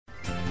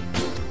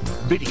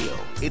Video.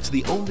 It's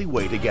the only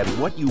way to get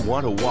what you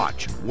want to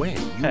watch when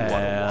you want to watch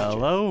it.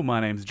 Hello, my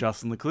name's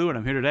Justin Decloux, and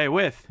I'm here today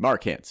with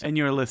Mark Hanson. And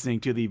you're listening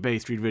to the Bay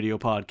Street Video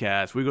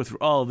Podcast. We go through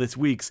all of this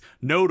week's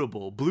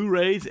notable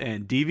Blu-rays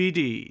and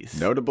DVDs.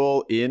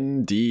 Notable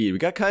indeed. We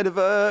got kind of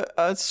a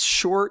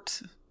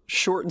short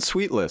and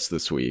sweet list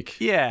this week.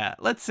 Yeah,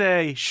 let's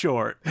say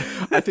short.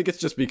 I think it's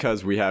just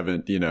because we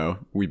haven't,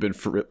 we've been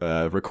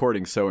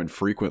recording so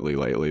infrequently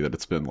lately that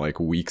it's been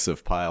like weeks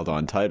of piled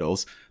on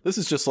titles. This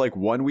is just like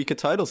 1 week of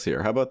titles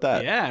here. How about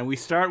that? Yeah, and we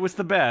start with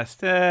the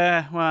best. Well,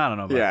 I don't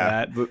know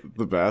about that.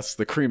 The best,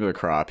 the cream of the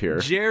crop here.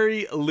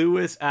 Jerry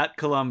Lewis at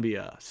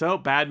Columbia. So,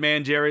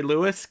 Badman Jerry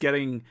Lewis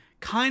getting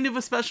kind of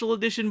a special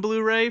edition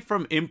Blu-ray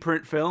from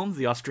Imprint Films,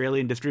 the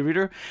Australian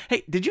distributor.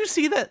 Hey, did you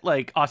see that,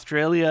 like,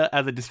 Australia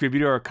as a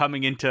distributor are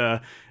coming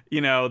into,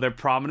 their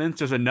prominence?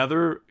 There's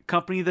another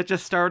company that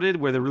just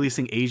started where they're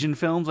releasing Asian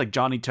films, like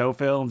Johnny To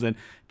films and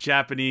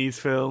Japanese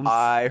films.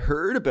 I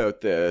heard about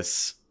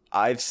this.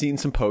 I've seen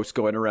some posts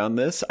going around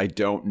this. I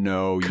don't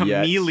know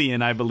yet.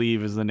 Chameleon, I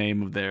believe, is the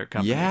name of their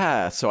company.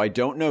 Yeah, so I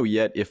don't know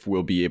yet if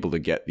we'll be able to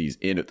get these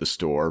in at the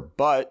store,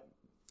 but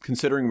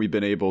considering we've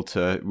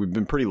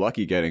been pretty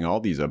lucky getting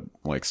all these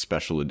like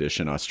special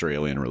edition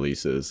Australian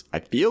releases, I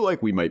feel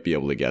like we might be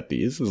able to get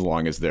these as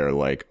long as they're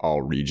like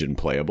all region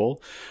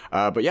playable.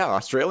 But yeah,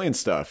 Australian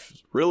stuff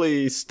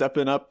really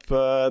stepping up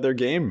their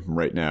game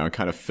right now,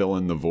 kind of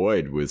filling the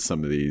void with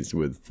some of these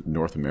with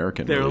North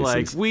American releases. They're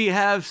like, we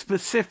have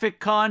specific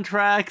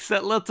contracts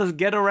that lets us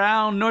get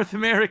around North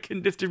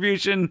American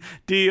distribution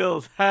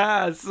deals.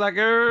 Ha,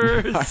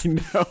 suckers! I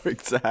know,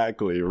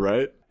 exactly,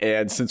 right?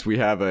 And since we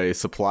have a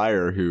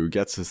supplier who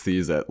gets us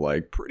these at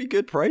like pretty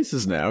good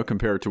prices now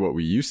compared to what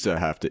we used to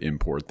have to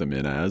import them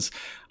in as,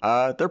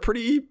 they're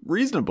pretty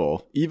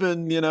reasonable.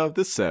 Even,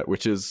 this set,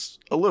 which is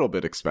a little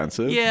bit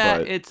expensive. Yeah,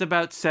 but it's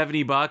about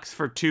 $70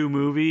 for 2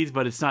 movies,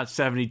 but it's not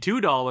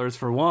 $72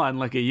 for one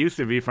like it used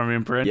to be from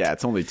Imprint. Yeah,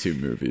 it's only 2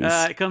 movies.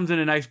 It comes in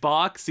a nice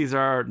box. These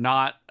are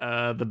not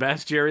the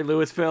best Jerry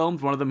Lewis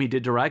films. One of them he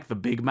did direct, The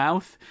Big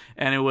Mouth,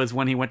 and it was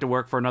when he went to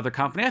work for another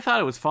company. I thought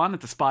it was fun.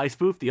 It's a spy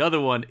spoof. The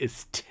other one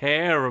is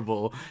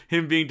terrible.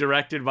 Him being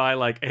directed by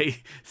like a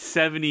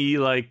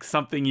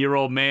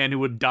 70-something-year-old man who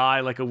would die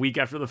like a week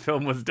after the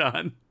film was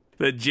done.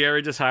 That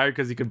Jerry just hired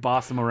because he could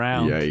boss him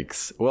around.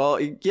 Yikes. Well,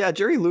 yeah,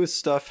 Jerry Lewis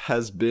stuff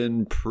has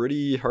been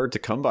pretty hard to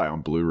come by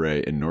on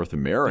Blu-ray in North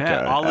America.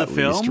 Yeah, Olive at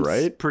Films, least,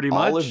 right? pretty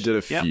much. Olive did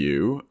a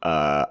few.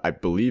 I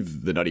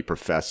believe The Nutty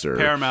Professor.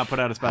 Paramount put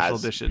out a special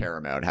edition.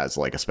 Paramount has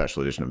like a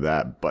special edition of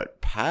that. But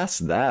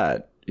past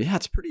that, yeah,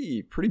 it's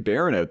pretty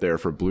barren out there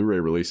for Blu-ray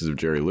releases of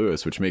Jerry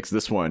Lewis, which makes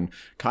this one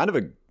kind of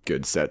a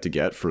good set to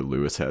get for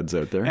Lewis heads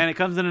out there. And it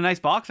comes in a nice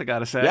box, I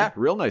gotta say. Yeah,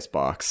 real nice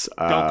box.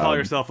 Don't call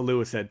yourself a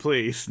Lewis head,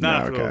 please.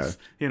 Not after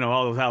those,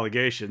 all those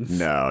allegations.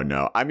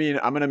 No. I mean,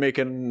 I'm gonna make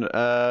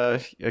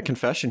a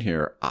confession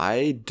here.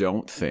 I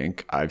don't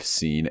think I've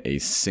seen a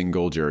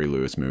single Jerry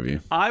Lewis movie.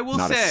 I will say,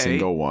 not a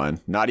single one.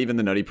 Not even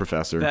The Nutty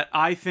Professor. That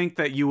I think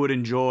that you would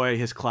enjoy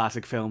his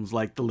classic films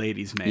like The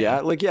Ladies' Man.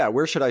 Yeah,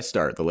 where should I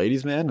start? The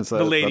Ladies' Man? Is that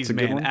The Ladies' that's a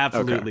good Man? one?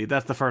 Absolutely. Okay.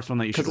 That's the first one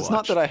that you should watch. Because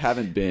it's not that I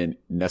haven't been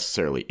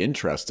necessarily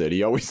interested.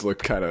 He always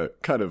looked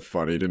kind of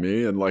funny to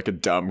me in like a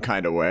dumb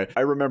kind of way. I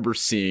remember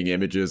seeing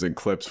images and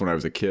clips when I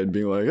was a kid and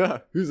being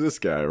like, who's this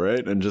guy,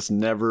 right? And just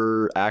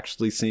never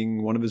actually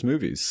seeing one of his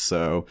movies.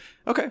 So,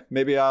 okay,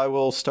 maybe I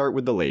will start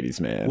with The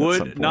Ladies' Man.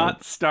 Would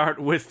not start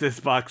with this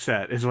box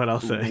set, is what I'll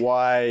say.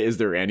 Why? Is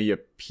there any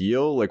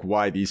appeal? Like,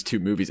 why these 2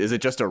 movies? Is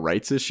it just a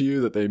rights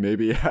issue that they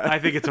maybe had? I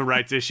think it's a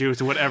rights issue.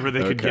 It's whatever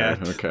they could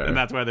get. Okay. And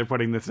that's why they're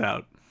putting this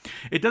out.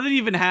 It doesn't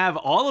even have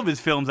all of his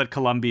films at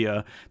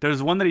Columbia.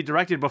 There's one that he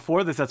directed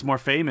before this that's more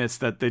famous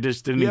that they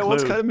just didn't include. Yeah, well,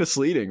 it's kind of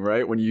misleading,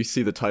 right? When you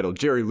see the title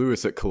Jerry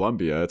Lewis at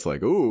Columbia, it's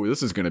like, ooh,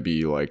 this is going to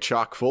be like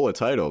chock full of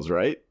titles,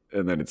 right?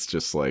 And then it's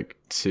just like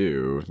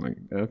 2. Like,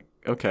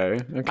 okay.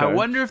 I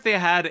wonder if they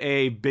had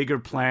a bigger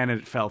plan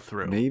and it fell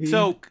through. Maybe.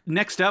 So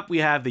next up, we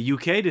have the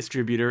UK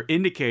distributor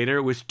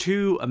Indicator with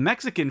 2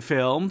 Mexican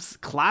films,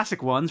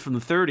 classic ones from the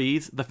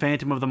 30s, The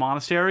Phantom of the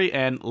Monastery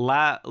and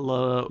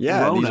LLORONA.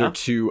 Yeah, these are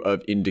 2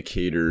 of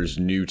Indicator's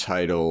new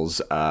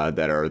titles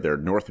that are their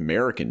North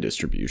American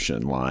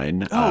distribution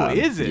line. Oh,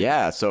 is it?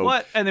 Yeah. So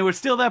what? And they were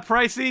still that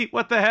pricey?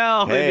 What the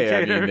hell? Hey,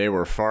 Indicator? I mean, they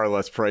were far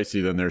less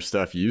pricey than their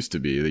stuff used to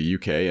be, the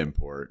UK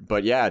import.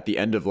 But yeah, at the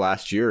end of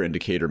last year,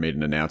 Indicator made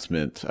an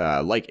announcement,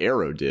 like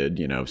Arrow did,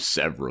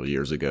 several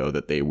years ago,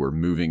 that they were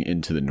moving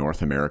into the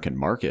North American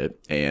market.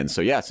 And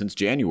so, yeah, since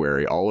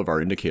January, all of our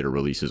Indicator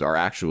releases are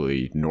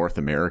actually North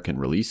American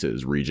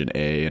releases, Region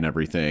A and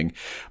everything.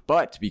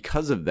 But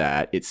because of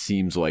that, it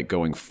seems like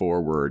going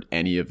forward,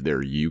 any of their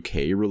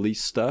UK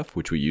release stuff,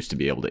 which we used to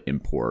be able to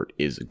import,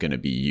 is going to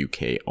be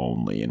UK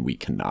only, and we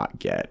cannot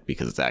get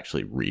because it's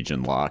actually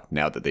region locked.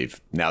 Now that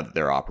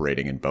they're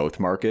operating in both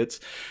markets,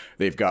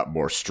 they've got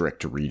more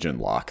strict region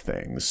lock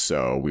things.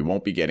 So we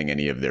won't be getting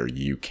any of their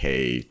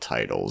UK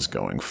titles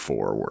going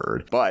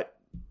forward. But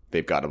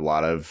they've got a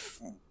lot of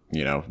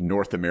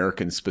North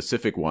American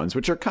specific ones,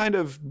 which are kind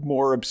of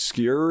more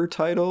obscure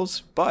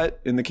titles. But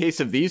in the case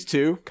of these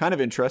two, kind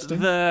of interesting.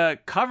 The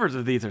covers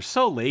of these are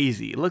so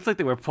lazy. It looks like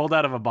they were pulled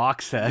out of a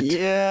box set.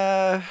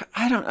 Yeah,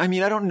 I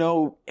don't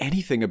know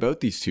anything about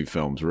these two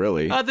films,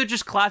 really. They're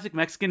just classic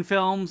Mexican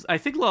films. I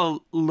think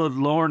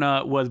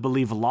LLORONA was,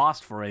 believed,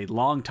 lost for a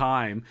long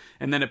time,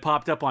 and then it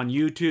popped up on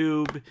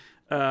YouTube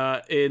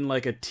in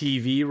like a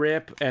TV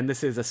rip, and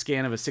this is a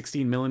scan of a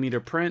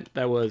 16mm print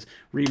that was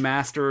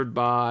remastered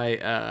by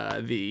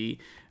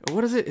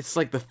what is it? It's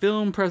like the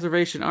Film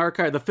Preservation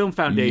Archive, the Film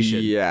Foundation.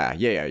 Yeah,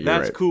 you're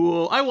That's right.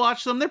 cool. I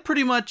watched them. They're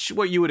pretty much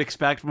what you would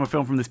expect from a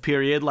film from this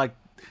period. Like,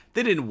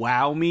 they didn't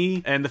wow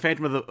me, and The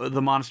Phantom of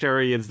the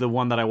Monastery is the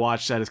one that I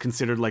watched that is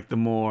considered like the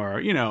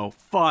more,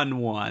 fun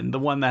one, the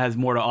one that has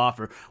more to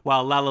offer,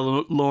 while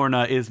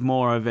LLORONA is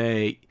more of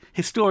a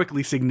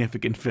historically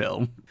significant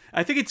film.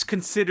 I think it's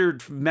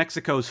considered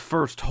Mexico's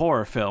first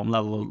horror film,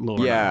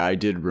 LLORONA. Yeah, I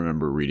did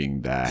remember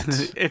reading that.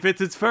 If it's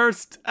its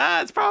first,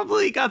 it's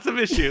probably got some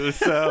issues,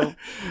 so...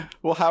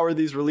 Well, how are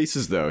these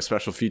releases, though,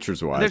 special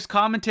features-wise? There's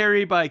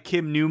commentary by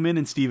Kim Newman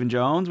and Stephen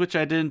Jones, which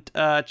I didn't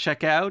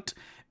check out.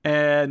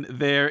 And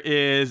there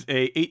is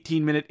a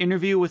 18-minute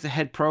interview with the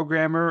head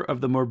programmer of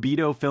the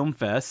Morbido Film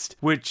Fest,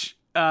 which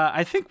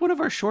I think one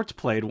of our shorts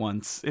played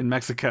once in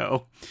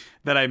Mexico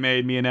that I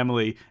made, me and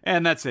Emily.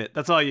 And that's it.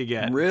 That's all you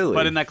get. Really?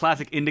 But in that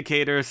classic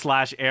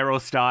indicator/arrow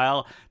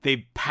style,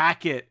 they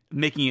pack it,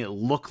 making it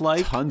look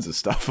like... Tons of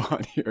stuff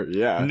on here,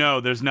 yeah.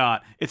 No, there's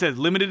not. It says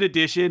limited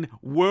edition,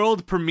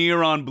 world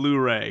premiere on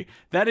Blu-ray.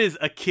 That is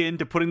akin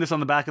to putting this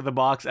on the back of the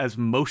box as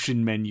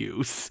motion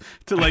menus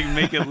to like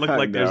make it look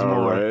like there's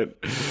more.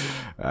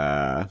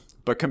 Right?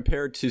 But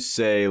compared to,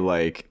 say,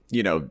 like,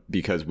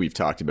 because we've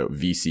talked about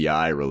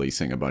VCI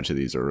releasing a bunch of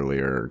these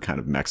earlier kind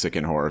of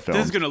Mexican horror films.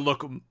 This is going to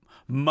look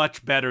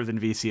much better than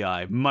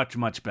VCI. Much,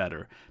 much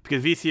better.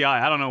 Because VCI,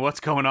 I don't know what's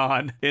going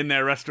on in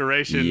their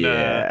restoration.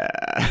 Yeah.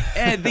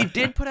 And they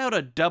did put out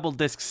a double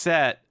disc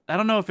set. I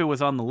don't know if it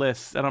was on the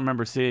list. I don't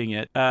remember seeing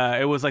it.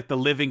 It was like The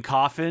Living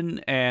Coffin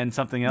and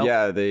something else.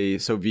 Yeah,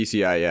 so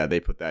VCI, they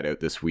put that out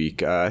this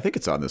week. I think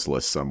it's on this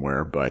list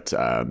somewhere, but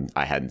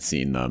I hadn't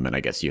seen them, and I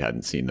guess you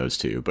hadn't seen those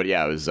two. But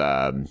yeah, it was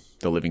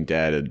The Living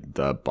Dead,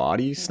 The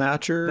Body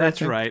Snatcher.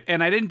 That's right.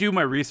 And I didn't do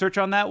my research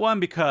on that one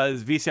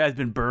because VCI has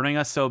been burning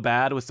us so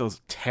bad with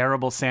those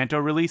terrible Santo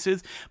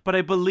releases. But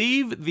I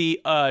believe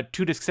the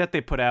 2-disc set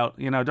they put out,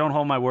 don't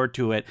hold my word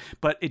to it,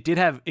 but it did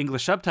have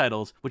English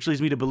subtitles, which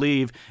leads me to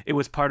believe it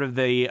was part of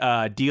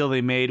the deal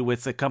they made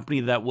with the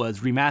company that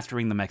was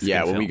remastering the Mexican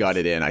films. When we got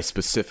it in, I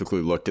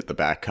specifically looked at the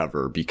back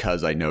cover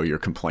because I know your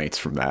complaints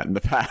from that in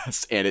the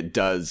past, and it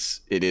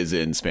is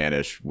in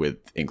Spanish with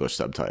English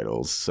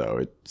subtitles, so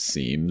it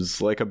seems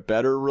like a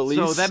better release.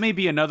 So that may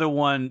be another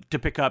one to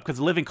pick up, because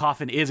The Living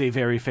Coffin is a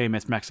very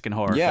famous Mexican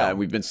horror film. Yeah,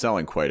 we've been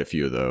selling quite a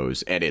few of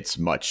those, and it's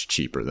much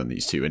cheaper than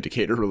these two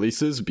indicator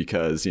releases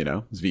because,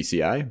 it's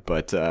VCI,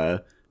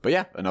 But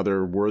yeah,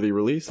 another worthy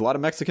release. A lot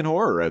of Mexican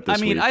horror out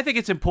this week. I think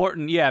it's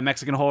important,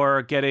 Mexican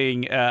horror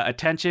getting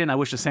attention. I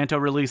wish the Santo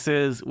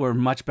releases were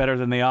much better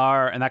than they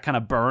are, and that kind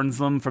of burns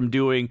them from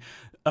doing,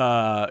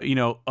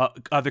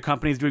 other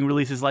companies doing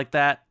releases like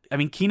that.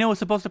 Kino was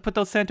supposed to put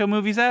those Santo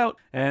movies out,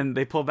 and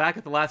they pulled back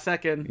at the last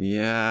second.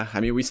 Yeah,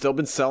 we've still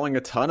been selling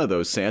a ton of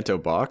those Santo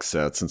box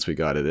sets since we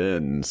got it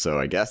in, so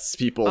I guess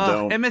people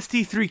don't...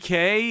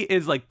 MST3K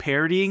is,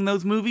 parodying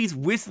those movies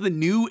with the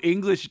new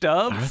English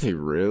dubs. Are they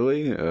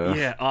really?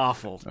 Yeah,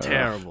 awful.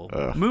 Terrible.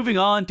 Moving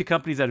on to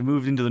companies that have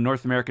moved into the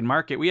North American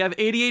market, we have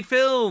 88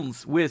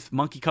 Films with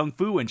Monkey Kung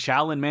Fu and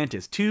Shaolin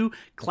Mantis, two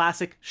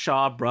classic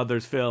Shaw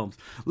Brothers films.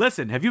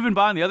 Listen, have you been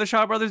buying the other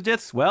Shaw Brothers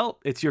discs? Well,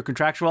 it's your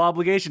contractual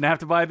obligation to have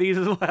to buy these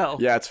as well.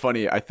 Yeah, it's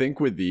funny. I think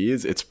with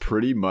these, it's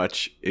pretty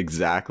much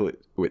exactly...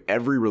 With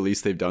every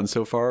release they've done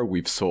so far,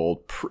 we've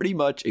sold pretty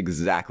much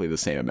exactly the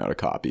same amount of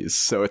copies.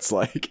 So it's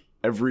like...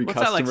 Every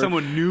customer... It's not like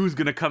someone new is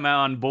going to come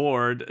on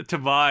board to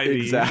buy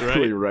these,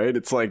 exactly, right?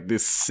 It's like the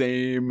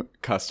same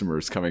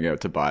customers coming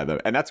out to buy them.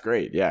 And that's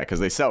great, yeah, because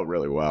they sell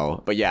really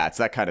well. But yeah, it's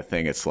that kind of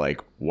thing. It's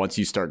like, once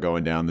you start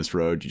going down this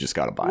road, you just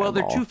got to buy them all. Well,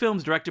 they're two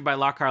films directed by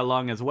Lar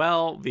Long as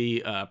well,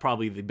 the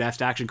probably the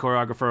best action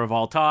choreographer of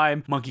all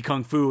time. Monkey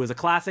Kung Fu is a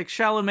classic.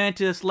 Shaolin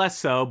Mantis, less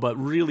so, but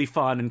really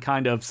fun and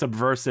kind of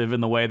subversive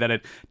in the way that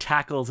it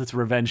tackles its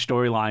revenge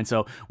storyline.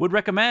 So, would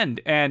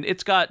recommend. And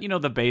it's got,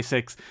 the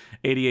basics,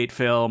 88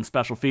 Films,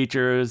 special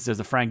features.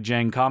 There's a Frank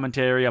Jeng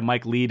commentary, a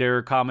Mike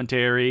Leader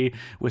commentary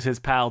with his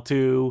pal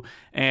too,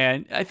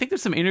 and I think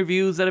there's some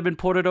interviews that have been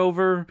ported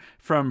over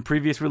from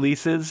previous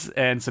releases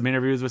and some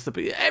interviews with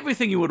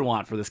everything you would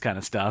want for this kind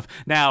of stuff.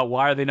 Now,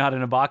 why are they not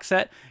in a box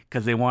set?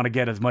 Because they want to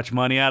get as much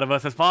money out of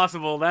us as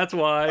possible. That's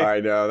why. I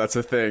know, that's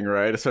a thing,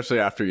 right? Especially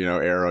after,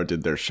 Arrow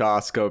did their Shaw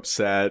Scope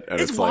set.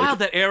 And it's wild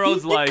that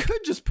Arrow's they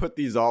could just put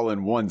these all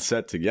in one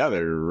set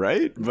together,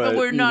 right? But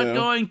we're not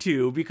going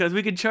to, because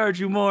we could charge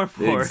you more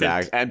for it.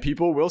 Exactly. And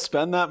people will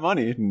spend that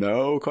money,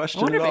 no question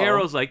at all. I wonder if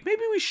Arrow's like,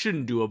 maybe we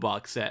shouldn't do a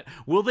box set.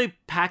 Will they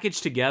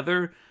package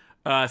together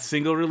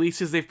single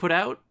releases they've put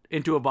out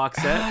into a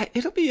box set?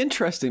 It'll be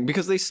interesting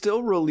because they're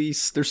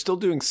still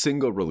doing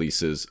single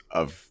releases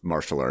of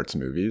martial arts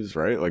movies,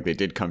 right? Like they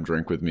did Come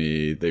Drink With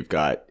Me. They've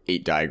got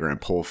 8 Diagram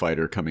Pole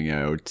Fighter coming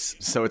out.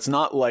 So it's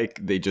not like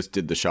they just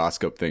did the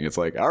Shawscope thing. It's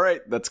like, all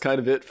right, that's kind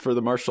of it for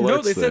the martial arts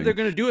No, they thing. said they're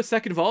going to do a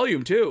second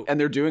volume too. And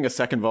they're doing a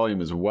second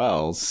volume as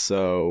well.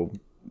 So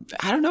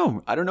I don't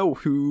know. I don't know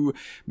who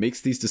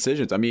makes these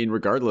decisions. I mean,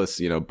 regardless,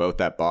 both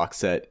that box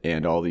set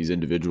and all these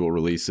individual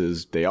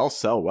releases, they all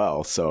sell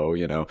well.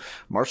 So,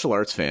 martial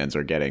arts fans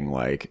are getting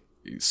like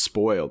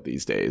spoiled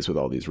these days with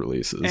all these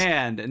releases.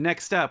 And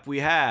next up, we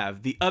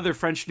have The Other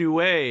French New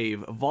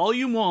Wave,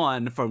 Volume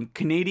 1 from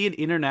Canadian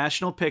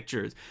International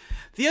Pictures.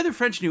 The Other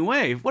French New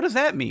Wave, what does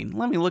that mean?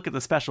 Let me look at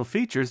the special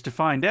features to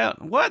find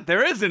out. What?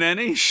 There isn't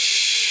any.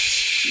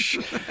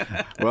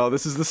 Well,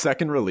 this is the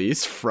second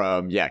release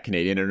from,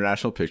 Canadian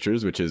International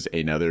Pictures, which is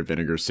another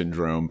Vinegar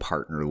Syndrome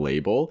partner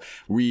label.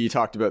 We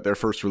talked about their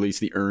first release,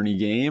 The Ernie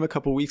Game, a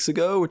couple weeks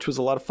ago, which was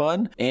a lot of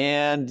fun.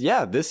 And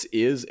this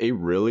is a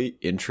really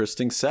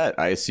interesting set.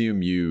 I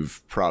assume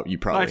you've probably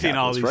I've seen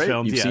all these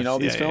films. You've seen all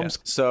these films?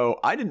 Yeah. So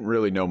I didn't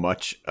really know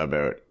much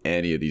about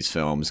any of these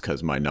films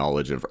because my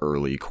knowledge of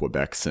early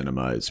Quebec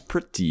cinema is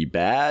pretty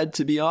bad,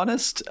 to be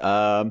honest.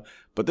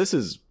 But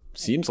this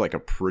seems like a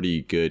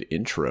pretty good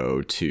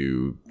intro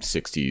to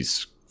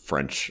 60s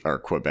French or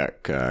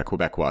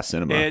Quebecois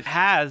cinema. It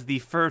has the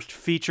first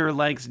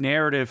feature-length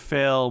narrative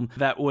film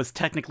that was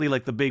technically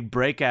like the big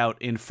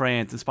breakout in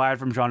France, inspired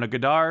from Jean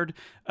Godard,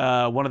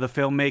 one of the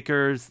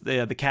filmmakers,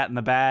 the Cat in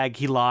the Bag.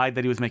 He lied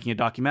that he was making a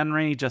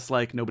documentary, just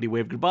like Nobody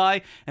Waved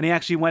Goodbye, and he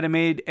actually went and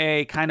made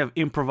a kind of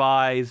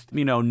improvised,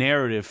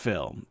 narrative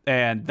film,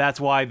 and that's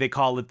why they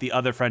call it The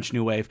Other French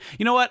New Wave.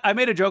 You know what? I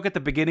made a joke at the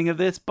beginning of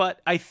this,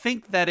 but I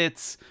think that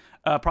it's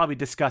probably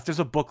discussed. There's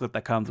a booklet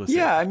that comes with it.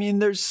 Yeah, I mean,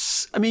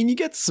 you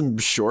get some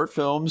short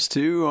films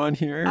too on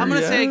here. I'm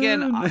going to say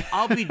again,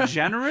 I'll be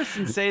generous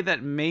and say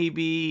that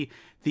maybe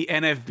the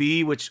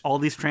NFB, which all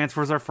these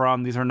transfers are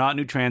from, these are not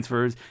new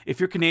transfers.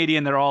 If you're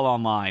Canadian, they're all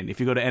online if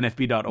you go to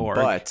nfb.org.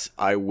 But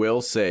I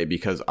will say,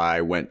 because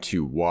I went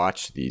to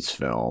watch these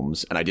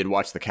films, and I did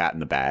watch The Cat in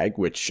the Bag,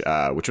 which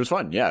was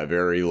fun. Yeah,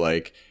 very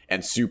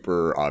and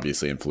super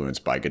obviously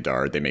influenced by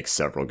Godard. They make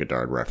several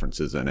Godard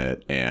references in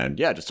it. And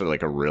just sort of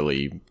like a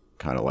really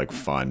kind of like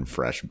fun,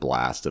 fresh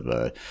blast of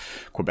a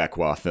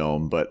Quebecois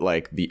film. But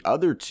the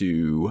other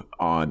two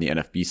on the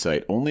NFB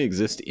site only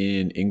exist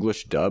in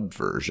English dub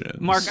versions.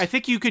 Mark, I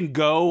think you can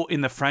go in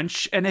the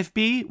French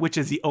NFB, which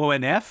is the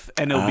ONF,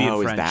 and it'll be in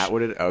French. Is that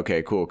what it?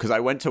 Okay, cool. Because I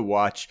went to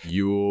watch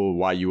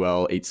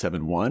YUL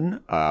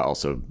 871,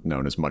 also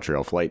known as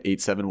Montreal Flight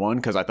 871,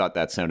 because I thought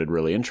that sounded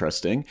really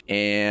interesting.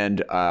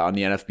 And on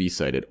the NFB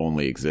site, it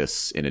only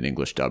exists in an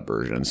English dub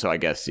version. So I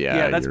guess,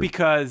 that's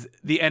because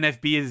the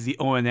NFB is the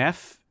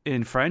ONF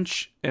in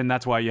French, and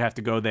that's why you have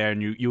to go there,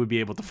 and you would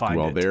be able to find it.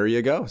 Well, there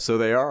you go. So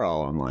they are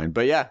all online.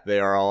 But they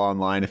are all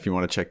online if you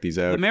want to check these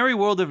out. The Merry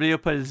World of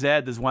Léopold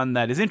Zed is one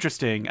that is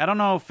interesting. I don't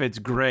know if it's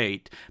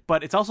great,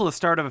 but it's also the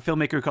start of a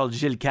filmmaker called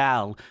Gilles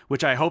Cal,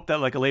 which I hope that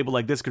a label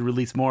like this could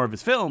release more of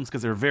his films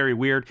because they're very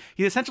weird.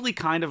 He's essentially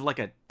kind of like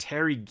a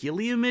Terry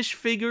Gilliam-ish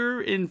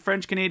figure in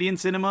French-Canadian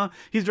cinema.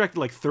 He's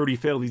directed 30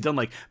 films. He's done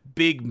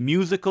big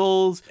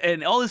musicals,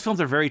 and all his films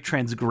are very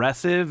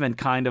transgressive and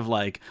kind of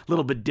a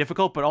little bit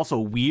difficult, but also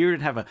weird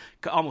and have a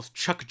almost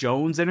Chuck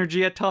Jones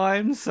energy at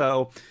times.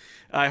 So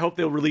I hope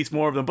they'll release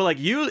more of them. But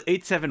YUL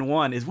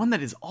 871 is one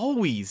that is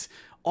always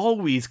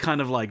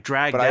kind of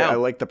dragged out. I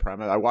like the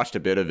premise. I watched a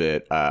bit of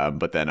it,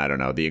 but then I don't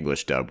know. The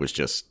English dub was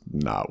just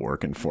not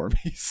working for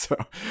me, so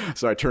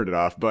I turned it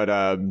off. But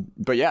I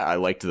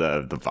liked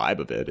the vibe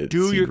of it.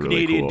 Do your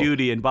Canadian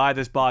duty and buy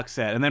this box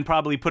set, and then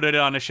probably put it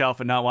on a shelf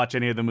and not watch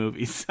any of the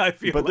movies. I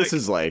feel. But this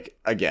is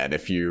again,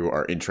 if you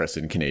are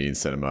interested in Canadian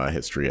cinema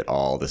history at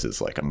all, this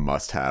is a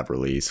must-have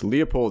release.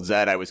 Leopold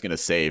Zed, I was going to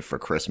save for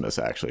Christmas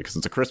actually, because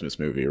it's a Christmas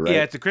movie, right?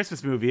 Yeah, it's a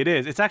Christmas movie. It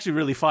is. It's actually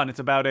really fun. It's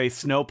about a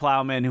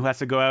snowplowman who has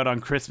to go out on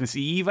Christmas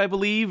Eve, I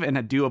believe,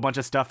 and do a bunch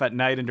of stuff at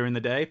night and during the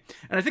day.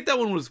 And I think that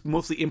one was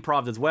mostly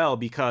improv as well,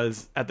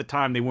 because at the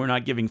time they were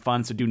not giving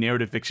funds to do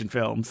narrative fiction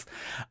films.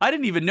 I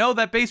didn't even know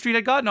that Bay Street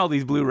had gotten all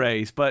these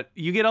Blu-rays, but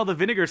you get all the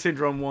Vinegar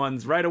Syndrome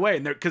ones right away,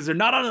 and because they're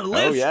not on the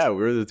list. Oh yeah,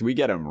 we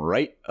get them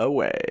right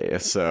away.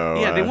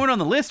 So yeah, they weren't on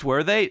the list,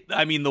 were they?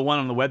 I mean, the one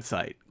on the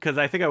website, because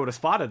I think I would have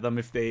spotted them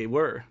if they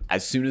were.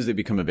 As soon as they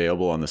become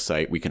available on the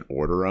site, we can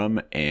order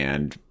them,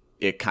 and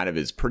it kind of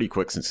is pretty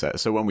quick since that.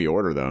 So when we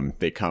order them,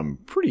 they come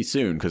pretty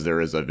soon because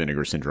there is a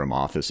Vinegar Syndrome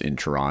office in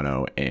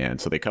Toronto. And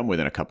so they come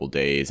within a couple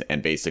days.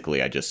 And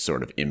basically I just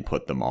sort of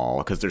input them all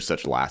because they're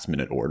such last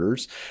minute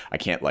orders. I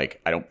can't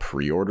I don't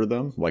pre-order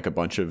them like a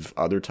bunch of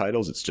other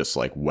titles. It's just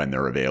when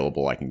they're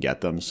available, I can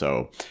get them.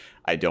 So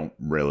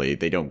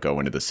they don't go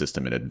into the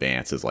system in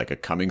advance as like a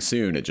coming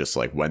soon. It's just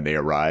like when they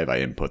arrive, I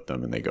input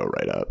them and they go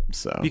right up.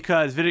 So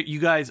because you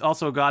guys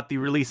also got the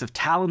release of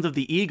Talons of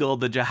the Eagle,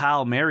 the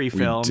Jahal Mary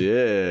film. We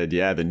did,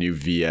 yeah, the new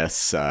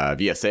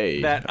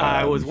VSA. That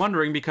I was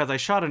wondering because I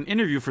shot an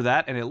interview for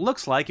that, and it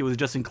looks like it was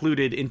just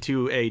included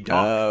into a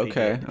doc.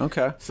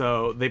 Okay.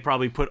 So they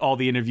probably put all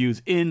the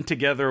interviews in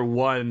together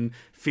one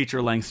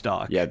feature-length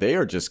doc. Yeah, they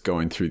are just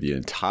going through the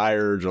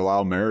entire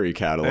Jalal Mary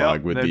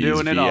catalog with these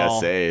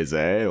VSAs,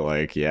 eh?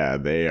 Like, yeah,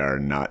 they are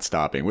not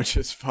stopping, which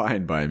is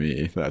fine by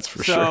me. That's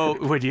for sure.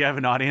 So, would you have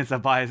an audience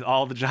that buys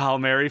all the Jalal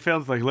Mary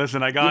films? Like,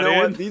 listen, I got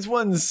what? These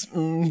ones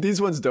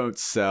don't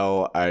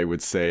sell, I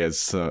would say,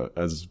 as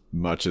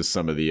much as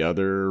some of the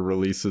other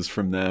releases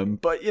from them.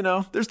 But,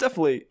 there's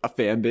definitely a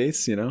fan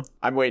base,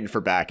 I'm waiting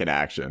for Back in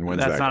Action. When's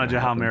That's that not a Jahal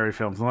happen? Mary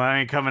film. So that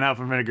ain't coming out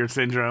from Vinegar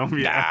Syndrome.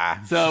 Yeah.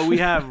 Nah. So we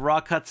have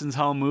Rock Hudson's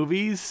Home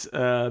Movies,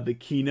 the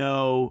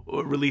Kino,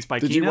 released by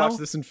Kino. Did you watch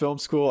this in film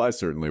school? I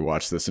certainly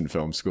watched this in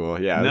film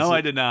school. Yeah. No,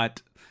 I did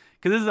not.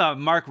 Because this is a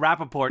Mark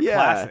Rappaport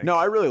classic. No,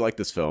 I really like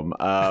this film.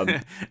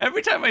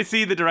 Every time I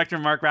see the director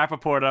Mark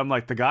Rappaport, I'm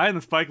like, the guy in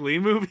the Spike Lee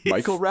movies?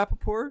 Michael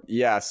Rappaport?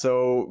 Yeah,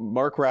 so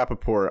Mark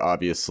Rappaport,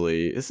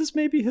 obviously, is this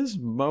maybe his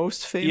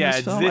most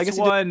famous film? Yeah, this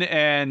one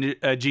and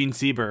Gene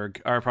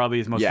Seberg are probably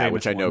his most famous Yeah,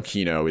 which I know ones.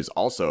 Kino is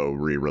also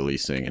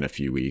re-releasing in a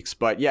few weeks.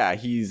 But yeah,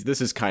 this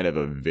is kind of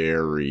a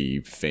very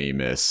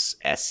famous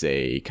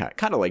essay,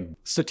 kind of like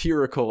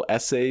satirical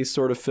essay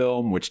sort of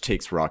film, which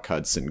takes Rock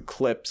Hudson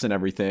clips and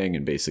everything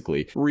and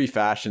basically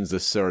fashions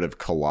this sort of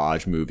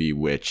collage movie,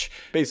 which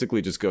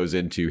basically just goes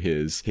into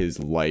his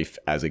life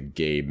as a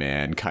gay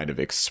man kind of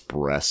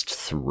expressed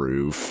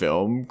through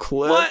film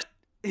clips. What?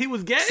 He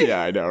was gay?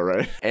 Yeah, I know,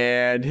 right?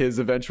 And his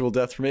eventual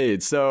death from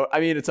AIDS. So, I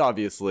mean, it's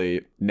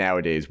obviously,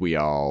 nowadays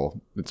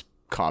it's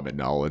common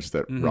knowledge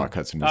that Rock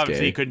Hudson was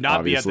obviously gay. He could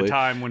not be at the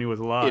time when he was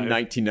alive. In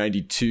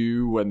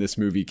 1992, when this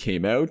movie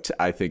came out,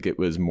 I think it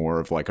was more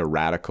of like a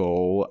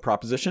radical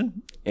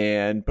proposition.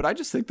 But I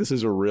just think this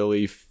is a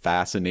really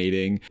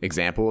fascinating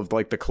example of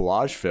like the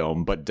collage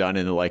film, but done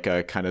in like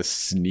a kind of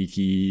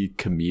sneaky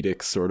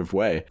comedic sort of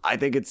way. I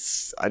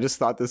just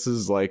thought this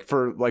is like,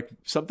 for like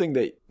something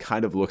that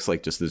kind of looks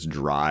like just this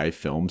dry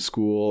film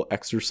school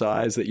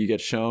exercise that you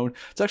get shown,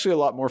 it's actually a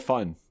lot more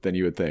fun than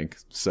you would think.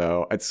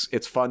 So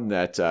it's fun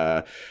that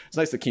it's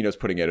nice that Kino's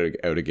putting it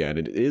out again.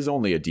 It is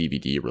only a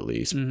DVD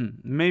release.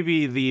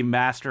 Maybe the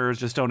masters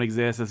just don't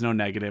exist. There's no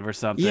negative or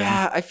something.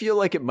 Yeah, I feel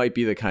like it might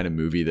be the kind of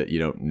movie that you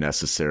don't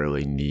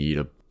necessarily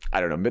need.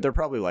 I don't know. They're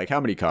probably like, how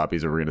many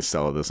copies are we going to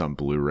sell of this on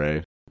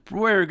Blu-ray?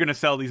 We're going to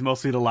sell these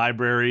mostly to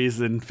libraries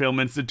and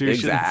film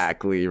institutions.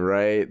 Exactly,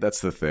 right?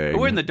 That's the thing.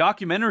 We're in the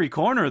documentary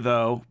corner,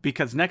 though,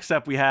 because next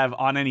up we have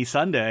On Any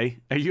Sunday.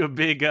 Are you a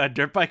big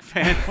dirt bike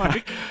fan,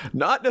 Mike?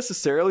 Not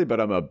necessarily, but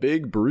I'm a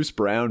big Bruce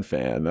Brown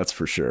fan, that's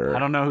for sure. I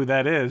don't know who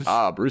that is.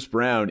 Bruce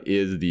Brown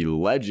is the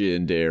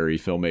legendary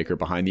filmmaker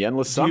behind The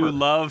Endless Summer. Do you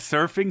love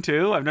surfing,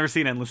 too? I've never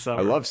seen Endless Summer.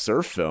 I love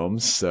surf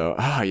films, so...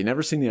 you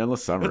never seen The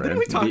Endless Summer. But didn't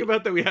we talk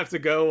about that we have to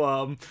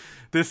go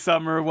this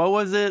summer? What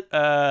was it?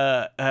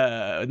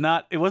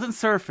 It wasn't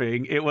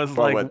surfing. It was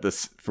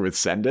with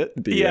Send It?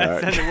 Send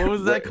It. What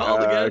was that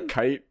called again?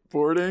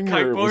 Kiteboarding?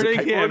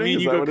 Kiteboarding? Yeah, me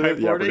and you go kiteboarding.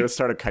 Yeah, we're going to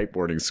start a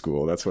kiteboarding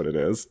school. That's what it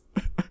is.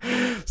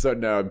 So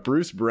no,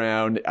 Bruce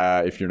Brown,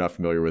 if you're not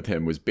familiar with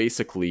him, was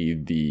basically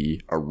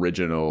the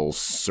original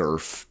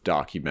surf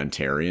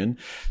documentarian.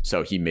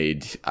 So he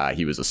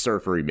was a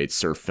surfer. He made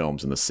surf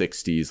films in the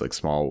 60s,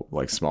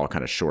 like small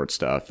kind of short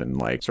stuff and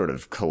like sort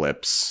of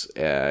clips.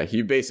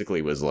 He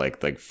basically was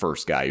like the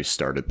first guy who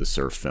started the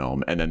surf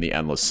film. And then The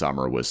Endless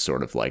Summer was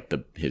sort of like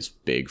his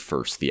big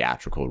first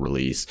theatrical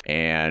release.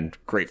 And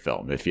great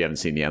film. If you haven't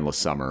seen The Endless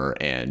Summer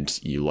and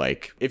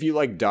if you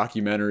like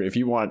documentary, if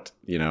you want,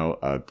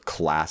 a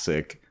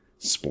classic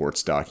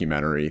sports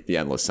documentary, The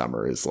Endless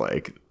Summer is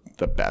like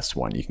the best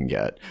one you can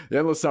get. The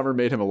Endless Summer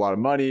made him a lot of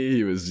money.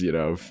 He was,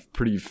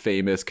 pretty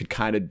famous, could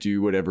kind of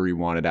do whatever he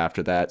wanted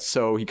after that.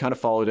 So he kind of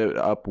followed it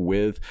up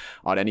with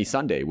On Any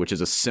Sunday, which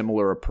is a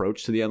similar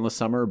approach to The Endless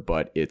Summer,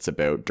 but it's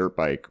about dirt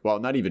bike. Well,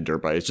 not even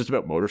dirt bike. It's just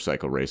about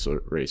motorcycle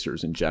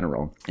racers in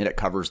general. And it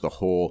covers the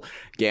whole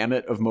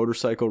gamut of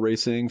motorcycle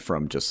racing,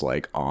 from just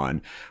like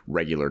on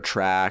regular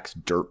tracks,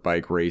 dirt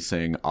bike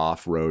racing,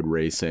 off-road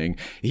racing.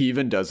 He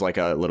even does like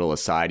a little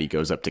aside. He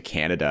goes up to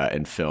Canada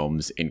and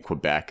films in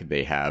Quebec.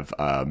 They have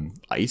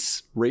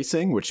ice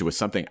racing, which was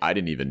something I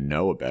didn't even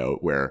know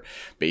about, where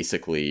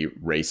basically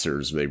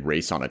they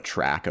race on a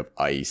track of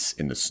ice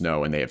in the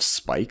snow and they have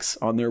spikes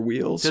on their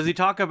wheels. Does he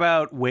talk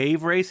about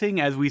wave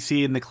racing as we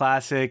see in the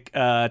classic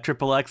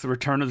Triple X, The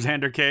Return of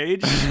Xander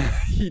Cage?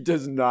 He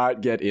does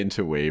not get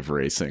into wave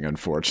racing,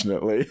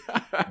 unfortunately.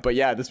 But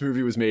yeah, this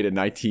movie was made in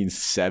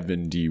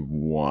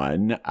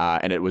 1971,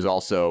 and it was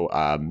also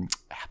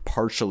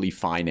partially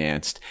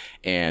financed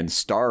and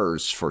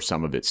stars for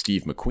some of it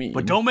Steve McQueen.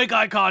 But don't make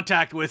eye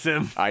contact with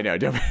him. I know,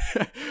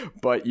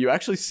 but you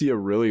actually see a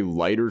really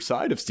lighter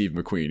side of Steve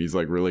McQueen. He's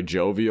like really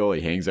jovial.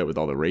 He hangs out with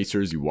all the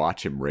racers. You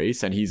watch him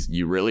race, and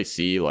you really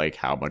see like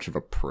how much of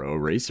a pro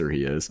racer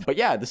he is. But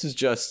yeah, this is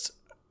just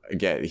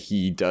again,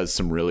 he does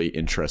some really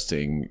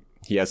interesting.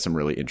 He has some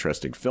really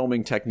interesting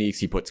filming techniques.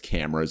 He puts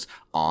cameras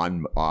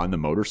on the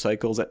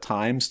motorcycles at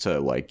times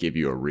to like give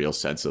you a real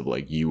sense of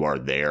like you are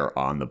there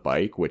on the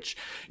bike, which,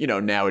 you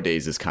know,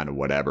 nowadays is kind of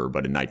whatever,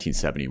 but in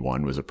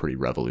 1971 was a pretty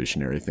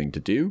revolutionary thing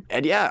to do.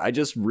 And yeah, I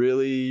just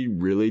really,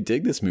 really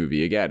dig this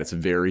movie. Again, it's a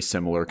very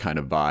similar kind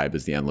of vibe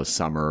as The Endless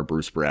Summer.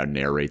 Bruce Brown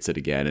narrates it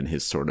again in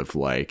his sort of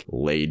like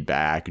laid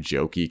back,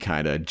 jokey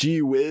kind of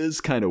gee whiz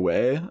kind of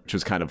way, which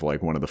was kind of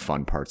like one of the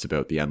fun parts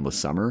about The Endless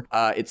Summer.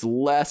 It's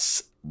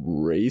less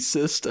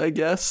racist, I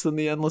guess, than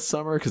The Endless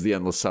Summer, because The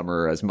Endless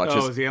Summer, as much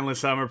as... is The Endless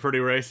Summer pretty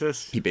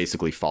racist? He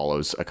basically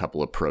follows a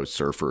couple of pro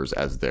surfers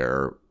as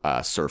they're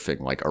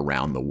surfing like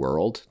around the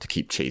world to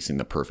keep chasing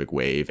the perfect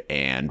wave.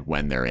 And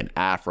when they're in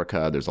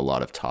Africa, there's a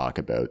lot of talk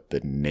about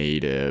the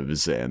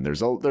natives, and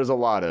there's a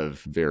lot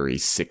of very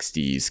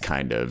 60s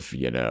kind of,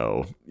 you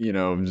know,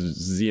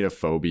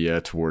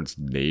 xenophobia towards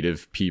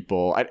native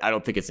people. I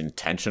don't think it's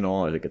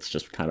intentional. I think it's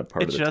just kind of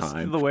part of the time. It's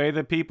just the way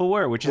that people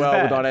were, which is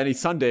bad. Well, on Any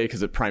Sunday,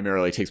 because it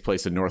primarily takes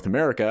place in North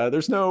America,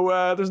 there's none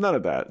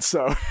of that.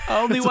 So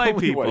only white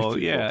people.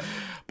 Yeah.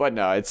 But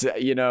no, it's,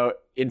 you know,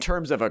 in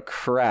terms of a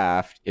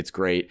craft, it's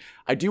great.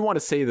 I do want to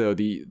say, though,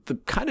 the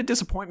kind of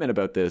disappointment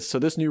about this. So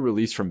this new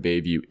release from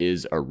Bayview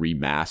is a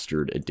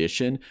remastered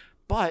edition,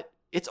 but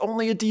it's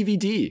only a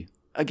DVD.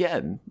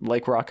 Again,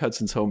 like Rock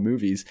Hudson's Home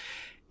Movies.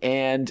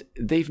 And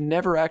they've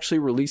never actually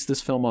released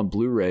this film on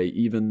Blu-ray,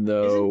 even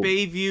though...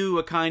 Isn't Bayview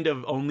a kind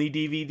of only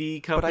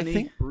DVD company? But I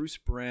think Bruce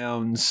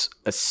Brown's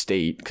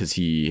estate, because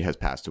he has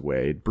passed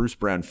away, Bruce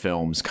Brown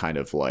Films kind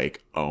of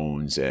like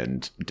owns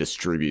and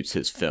distributes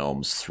his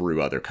films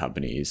through other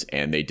companies.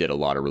 And they did a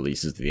lot of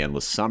releases of The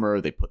Endless Summer.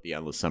 They put The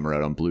Endless Summer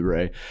out on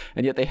Blu-ray.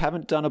 And yet they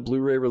haven't done a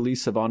Blu-ray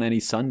release of On Any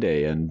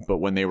Sunday. But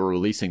when they were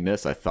releasing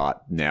this, I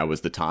thought now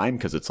was the time,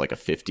 because it's like a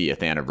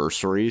 50th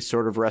anniversary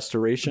sort of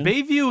restoration.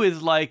 Bayview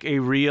is like a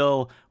real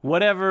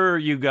whatever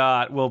you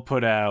got we'll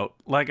put out.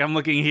 Like, I'm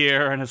looking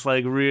here and it's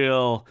like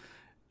real.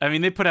 I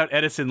mean, they put out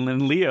Edison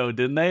and Leo,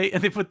 didn't they?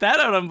 And they put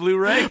that out on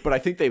Blu-ray. But I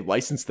think they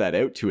licensed that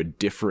out to a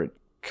different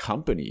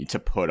company to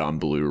put on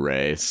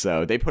Blu-ray,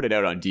 so they put it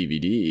out on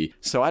DVD.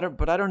 So I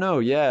don't know.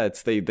 Yeah,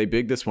 it's they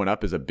big this one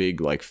up as a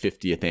big like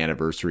 50th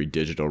anniversary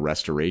digital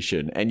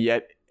restoration, and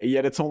yet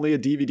it's only a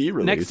DVD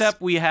release. Next up,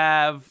 we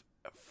have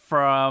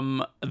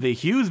from the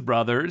Hughes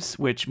brothers,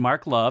 which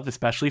Mark loved,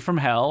 especially from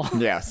Hell.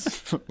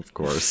 Yes, of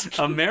course.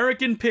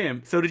 American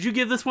Pimp. So did you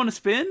give this one a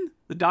spin?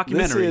 The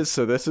documentary.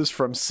 This is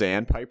from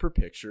Sandpiper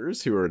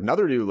Pictures, who are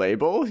another new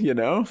label, you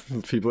know,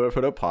 people who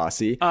put up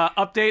Posse.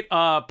 Posse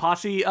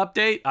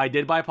update. I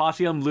did buy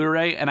Posse on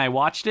Blu-ray, and I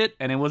watched it,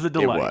 and it was a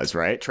delight. It was,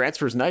 right?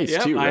 Transfer's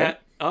nice, too, right?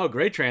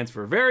 Great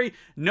transfer.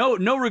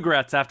 No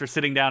regrets after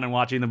sitting down and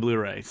watching the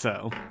Blu-ray.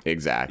 So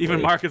exactly.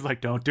 Even Mark is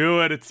like, don't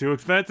do it. It's too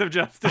expensive,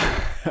 Justin.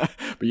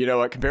 But you know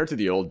what? Compared to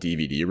the old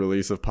DVD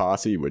release of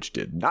Posse, which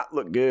did not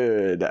look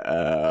good.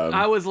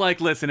 I was like,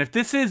 listen, if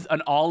this is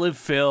an Olive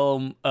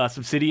Film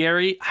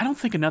subsidiary, I don't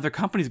think another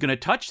company's going to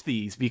touch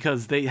these,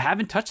 because they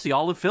haven't touched the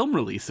Olive Film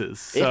releases.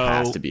 So it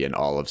has to be an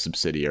Olive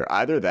subsidiary.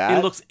 Either that.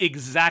 It looks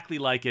exactly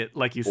like it,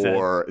 like you said.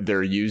 Or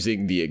they're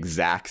using the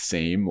exact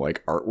same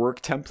like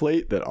artwork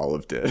template that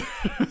Olive did.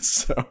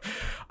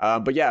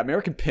 But yeah,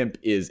 American Pimp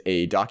is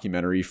a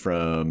documentary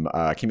from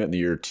came out in the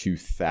year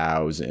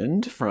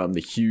 2000 from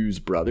the Hughes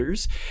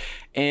brothers.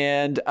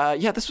 And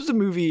this was a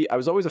movie. I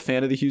was always a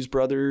fan of the Hughes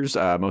brothers,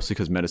 mostly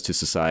because Menace to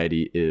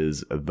Society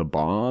is the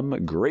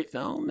bomb. Great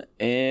film.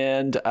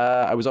 And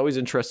I was always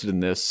interested in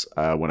this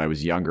when I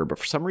was younger, but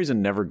for some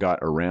reason never got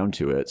around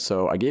to it.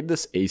 So I gave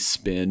this a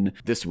spin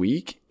this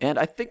week. And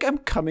I think I'm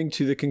coming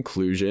to the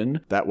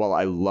conclusion that while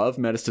I love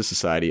Menace to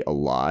Society a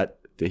lot,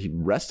 the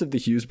rest of the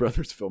Hughes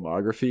brothers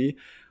filmography,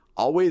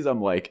 always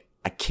I'm like,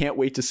 I can't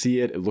wait to see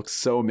it. It looks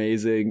so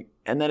amazing.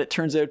 And then it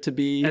turns out to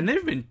be... And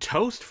they've been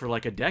toast for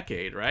like a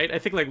decade, right? I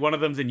think like one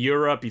of them's in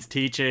Europe. He's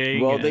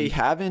teaching. Well, they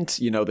haven't,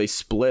 they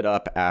split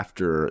up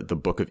after The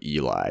Book of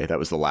Eli. That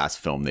was the last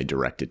film they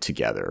directed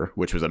together,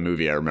 which was a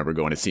movie I remember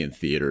going to see in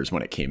theaters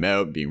when it came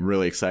out, being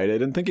really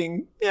excited and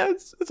thinking, yeah,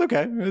 it's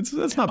okay. It's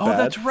not bad. Oh,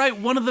 that's right.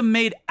 One of them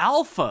made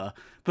Alpha,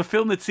 the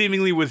film that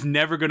seemingly was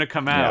never going to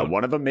come out. Yeah,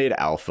 one of them made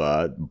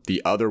Alpha.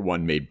 The other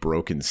one made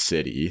Broken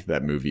City,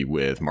 that movie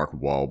with Mark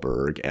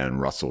Wahlberg and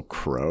Russell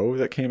Crowe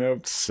that came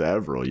out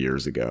several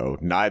years ago.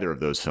 Neither of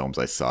those films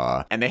I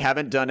saw. And they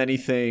haven't done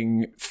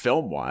anything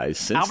film-wise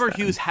since Albert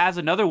then. Hughes has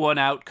another one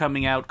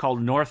coming out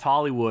called North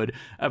Hollywood,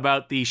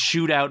 about the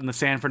shootout in the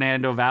San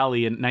Fernando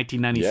Valley in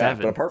 1997.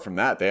 Yeah, but apart from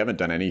that, they haven't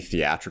done any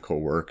theatrical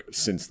work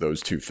since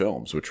those two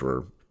films, which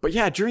were... But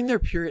yeah, during their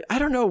period, I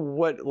don't know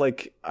what,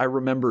 like, I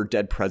remember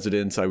Dead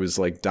Presidents. I was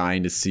like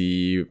dying to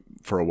see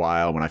for a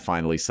while. When I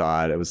finally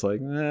saw it, I was like,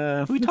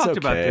 we talked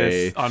about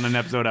this on an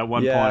episode at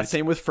one point. Yeah,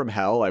 same with From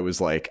Hell. I was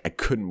like, I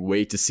couldn't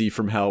wait to see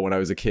From Hell when I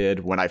was a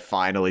kid. When I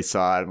finally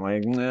saw it, I'm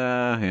like,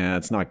 yeah,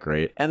 it's not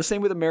great. And the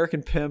same with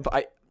American Pimp.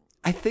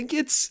 I think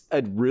it's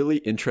a really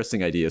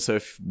interesting idea. So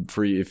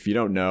if you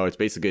don't know, it's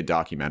basically a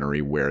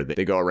documentary where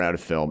they go around and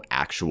film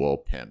actual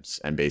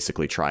pimps and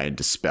basically try and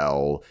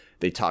dispel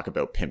They talk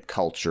about pimp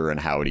culture and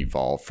how it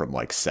evolved from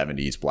like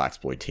 70s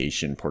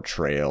blaxploitation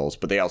portrayals,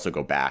 but they also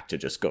go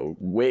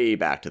way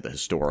back to the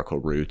historical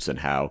roots and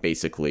how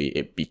basically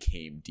it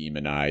became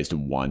demonized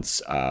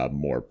once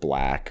more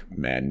black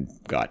men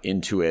got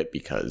into it,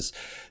 because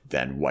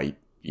then white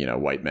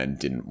men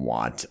didn't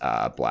want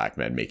black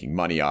men making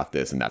money off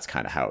this, and that's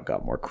kind of how it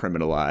got more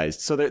criminalized.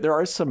 So there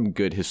are some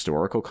good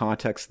historical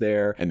context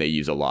there, and they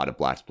use a lot of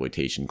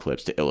blaxploitation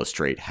clips to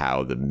illustrate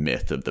how the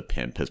myth of the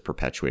pimp has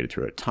perpetuated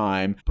throughout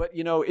time. But,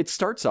 it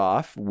starts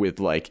off with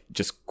like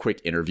just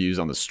quick interviews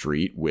on the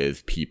street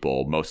with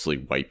people, mostly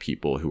white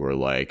people, who are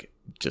like,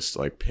 just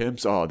like,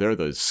 pimps, oh, they're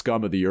the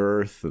scum of the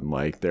earth, and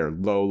like they're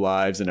low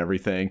lives and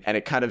everything. And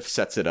it kind of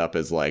sets it up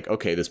as like,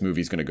 okay, this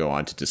movie's going to go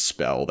on to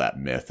dispel that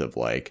myth of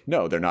like,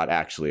 no, they're not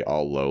actually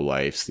all low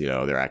lives.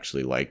 They're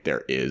actually like,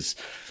 there is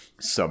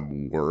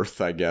some worth,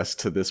 I guess,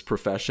 to this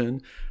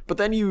profession. But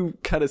then you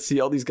kind of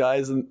see all these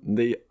guys and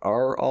they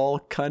are all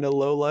kind of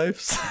low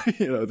lives.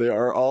 They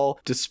are all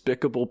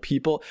despicable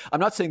people. I'm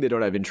not saying they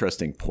don't have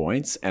interesting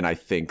points, and I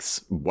think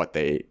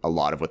a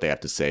lot of what they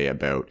have to say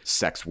about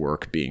sex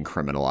work being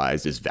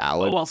criminalized is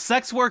valid. Well,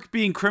 sex work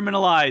being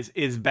criminalized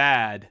is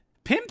bad.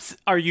 Pimps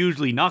are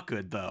usually not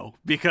good, though,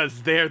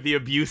 because they're the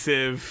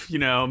abusive,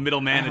 middle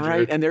manager.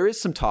 Right, and there is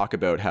some talk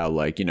about how,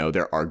 like,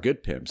 there are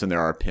good pimps, and there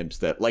are pimps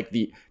that, like,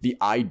 the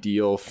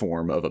ideal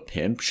form of a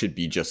pimp should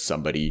be just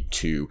somebody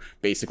to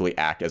basically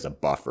act as a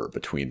buffer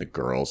between the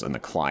girls and the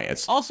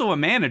clients. Also a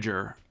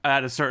manager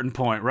at a certain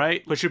point,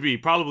 right? Which should be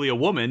probably a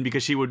woman,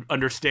 because she would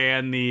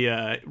understand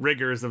the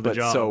rigors of the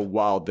job. So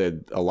while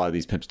a lot of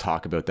these pimps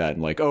talk about that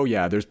and like, oh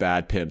yeah, there's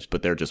bad pimps,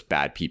 but they're just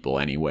bad people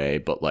anyway,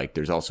 but like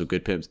there's also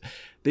good pimps,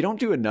 they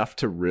don't do enough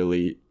to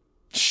really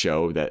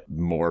show that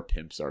more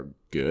pimps are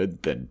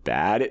good than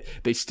bad.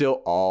 They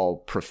still all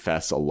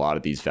profess a lot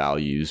of these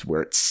values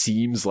where it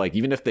seems like,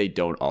 even if they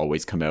don't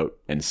always come out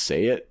and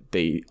say it,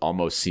 they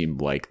almost seem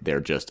like they're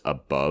just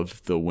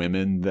above the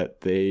women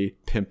that they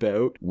pimp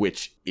out,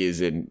 which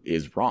is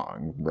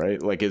wrong,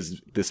 right? Like, is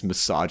this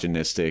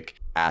misogynistic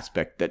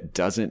aspect that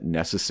doesn't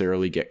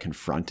necessarily get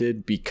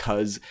confronted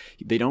because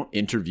they don't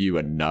interview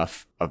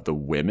enough of the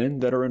women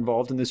that are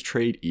involved in this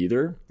trade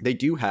either. They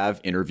do have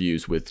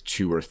interviews with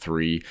 2 or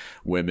 3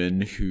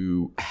 women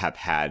who have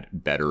had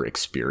better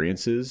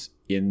experiences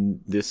in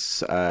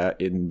this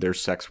in their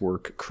sex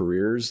work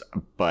careers,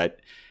 but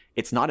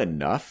it's not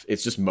enough.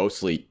 It's just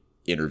mostly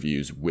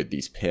interviews with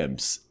these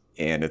pimps.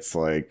 And it's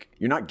like,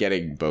 you're not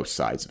getting both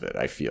sides of it,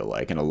 I feel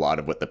like. And a lot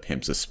of what the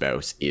pimps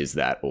espouse is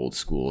that old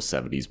school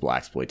 70s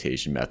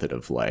blaxploitation method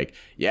of like,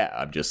 yeah,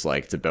 I'm just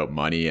like, it's about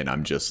money, and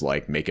I'm just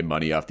like making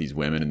money off these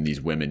women, and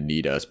these women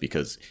need us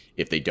because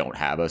if they don't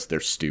have us, they're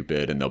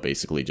stupid, and they'll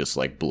basically just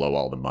like blow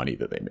all the money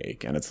that they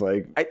make. And it's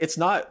like, it's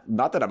not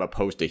that I'm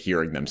opposed to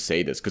hearing them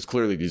say this, because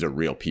clearly these are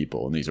real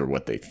people and these are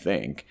what they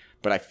think.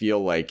 But I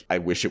feel like I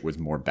wish it was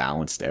more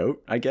balanced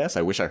out, I guess.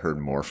 I wish I heard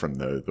more from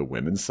the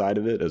women's side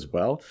of it as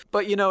well.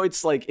 But,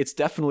 it's like, it's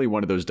definitely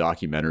one of those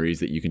documentaries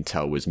that you can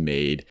tell was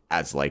made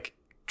as like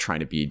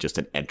trying to be just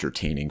an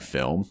entertaining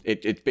film.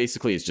 It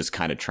basically is just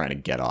kind of trying to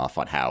get off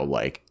on how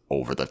like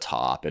over the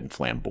top and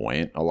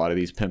flamboyant a lot of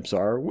these pimps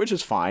are, which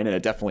is fine. And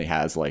it definitely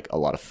has like a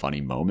lot of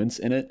funny moments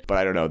in it. But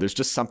I don't know, there's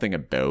just something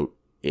about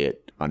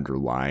it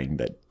underlying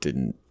that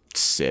didn't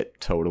sit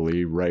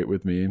totally right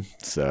with me.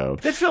 So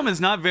this film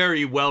is not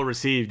very well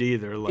received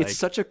either. Like, it's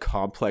such a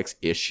complex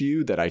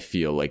issue that I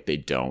feel like they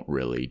don't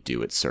really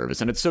do it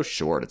service, and it's so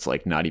short. It's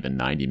like not even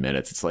 90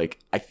 minutes. It's like,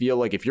 I feel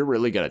like if you're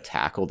really going to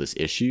tackle this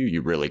issue,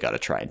 you really got to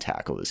try and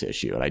tackle this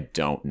issue, and I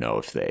don't know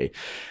if they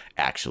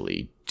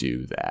actually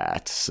do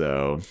that.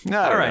 So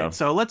all right,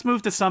 so let's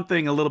move to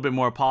something a little bit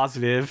more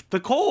positive.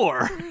 The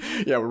core.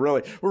 Yeah,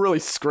 we're really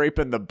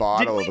scraping the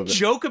bottle. Did we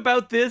joke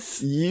about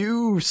this?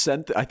 You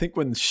sent I think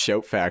when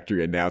Shout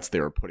Factory announced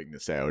they were putting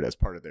this out as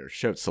part of their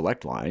Shout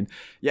Select line,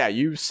 yeah,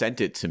 you sent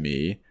it to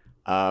me.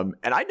 And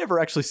I'd never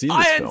actually seen this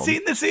film. I hadn't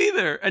seen this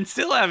either, and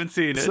still haven't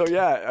seen it. So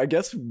yeah, I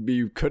guess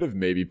we could have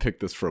maybe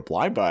picked this for a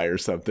blind buy or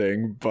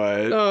something,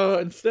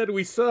 but instead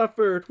we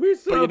suffered.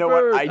 But you know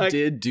what? I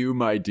did do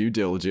my due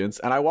diligence,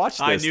 and I watched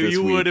this. I knew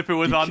you would if it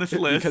was on this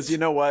list. Because you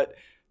know what?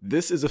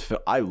 This is a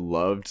film. I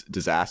loved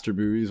disaster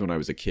movies when I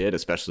was a kid,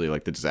 especially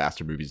like the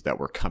disaster movies that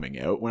were coming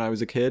out when I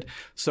was a kid.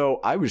 So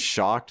I was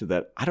shocked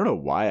that I don't know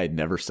why I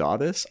never saw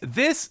this.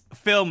 This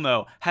film,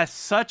 though, has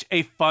such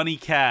a funny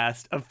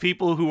cast of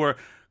people who were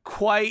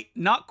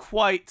not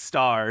quite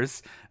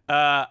stars.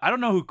 I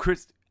don't know who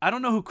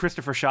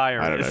Christopher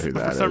Shire is.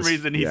 For some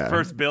reason, he's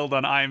first billed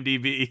on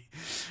IMDb.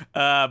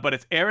 But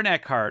it's Aaron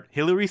Eckhart,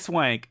 Hilary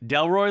Swank,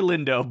 Delroy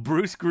Lindo,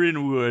 Bruce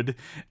Greenwood,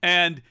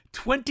 and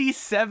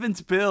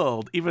 27th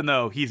build, even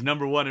though he's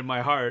number one in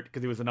my heart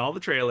because he was in all the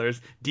trailers,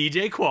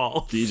 DJ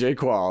Quall. DJ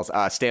Qualls.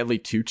 Stanley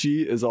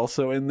Tucci is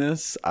also in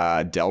this.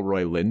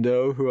 Delroy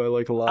Lindo, who I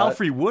like a lot.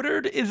 Alfre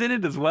Woodard is in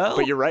it as well.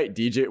 But you're right,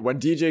 when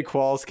DJ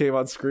Qualls came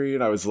on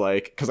screen, I was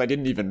like, because I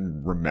didn't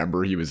even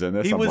remember he was in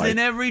this. He was in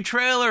every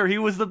trailer. He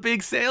was the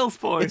big sales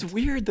point. It's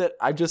weird that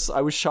I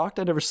was shocked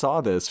I never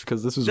saw this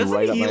because this was Doesn't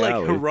right up my alley.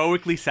 Doesn't he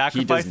heroically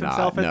sacrifice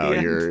himself at the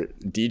end?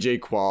 DJ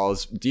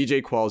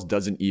Qualls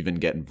doesn't even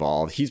get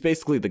involved. He's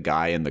basically the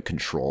guy in the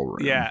control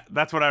room. Yeah,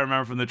 that's what I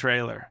remember from the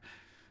trailer.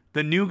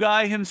 The new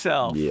guy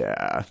himself.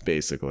 Yeah,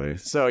 basically.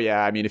 So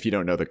yeah, I mean, if you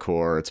don't know the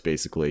core, it's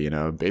basically,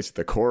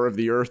 the core of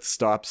the Earth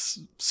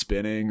stops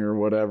spinning or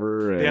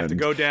whatever. They have to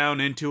go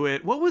down into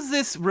it. What was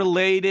this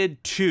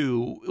related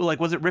to? Like,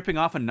 was it ripping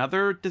off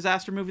another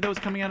disaster movie that was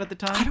coming out at the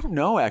time? I don't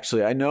know,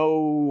 actually. I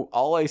know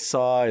all I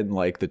saw in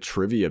like the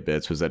trivia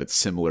bits was that it's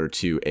similar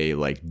to a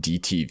like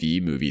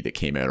DTV movie that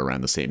came out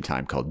around the same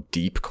time called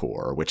Deep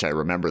Core, which I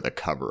remember the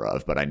cover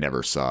of, but I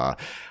never saw.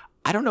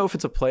 I don't know if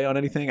it's a play on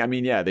anything. I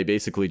mean, yeah, they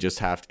basically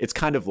just it's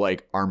kind of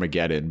like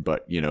Armageddon,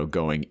 but,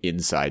 going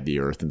inside the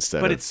Earth instead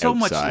of outside. But it's so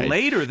much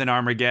later than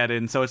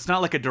Armageddon, so it's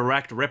not like a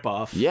direct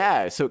ripoff.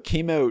 Yeah, so it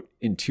came out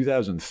in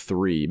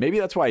 2003. Maybe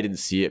that's why I didn't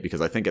see it,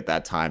 because I think at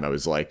that time I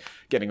was like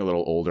getting a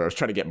little older. I was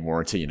trying to get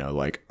more into,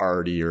 like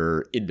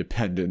artier,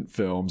 independent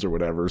films or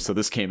whatever. So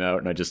this came out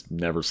and I just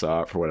never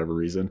saw it for whatever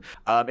reason.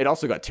 It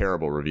also got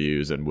terrible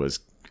reviews and was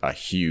a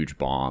huge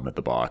bomb at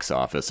the box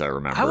office, I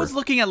remember. I was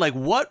looking at like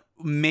what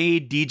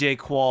made DJ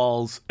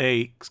Qualls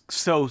a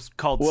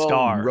so-called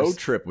stars. Road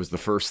Trip was the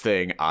first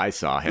thing I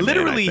saw him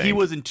Literally, in, he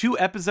was in 2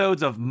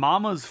 episodes of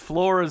Mama's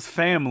Flora's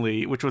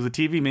Family, which was a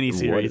TV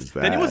miniseries. What is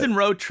that? Then he was in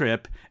Road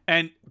Trip,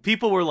 and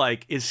people were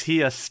like, is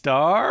he a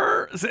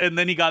star? And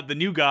then he got the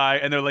new guy,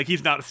 and they're like,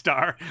 he's not a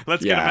star.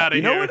 Let's get him out of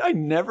here. You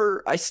know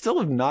what? I still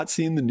have not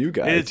seen the new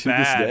guy it's to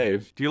bad.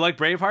 this day. Do you like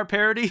Braveheart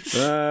parodies?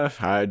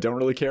 I don't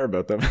really care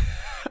about them.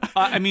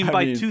 I mean,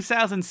 by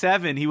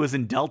 2007, he was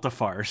in Delta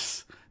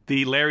Farce,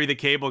 the Larry the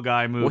Cable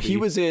Guy movie. Well, he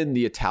was in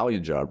the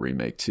Italian Job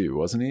remake too,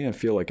 wasn't he? I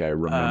feel like I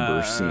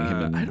remember seeing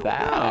him in that.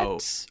 Know.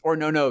 Or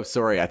no,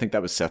 sorry. I think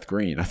that was Seth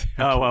Green.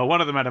 Oh, well,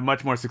 one of them had a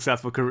much more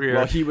successful career.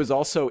 Well, he was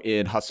also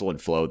in Hustle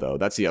and Flow, though.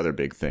 That's the other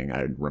big thing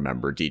I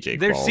remember DJ Qualls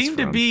There seemed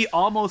to be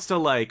almost a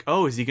like,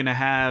 oh, is he going to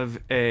have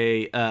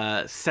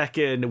a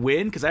second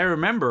win? Because I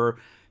remember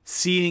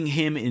seeing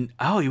him in,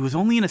 he was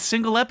only in a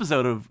single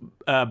episode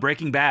of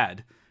Breaking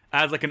Bad.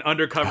 As like an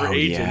undercover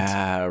agent.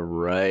 Yeah,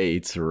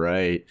 right.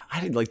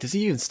 I didn't does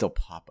he even still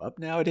pop up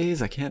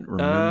nowadays? I can't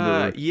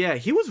remember. Yeah,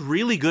 he was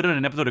really good on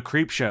an episode of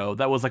Creepshow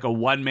that was like a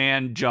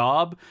one-man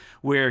job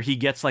where he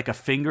gets like a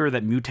finger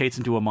that mutates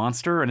into a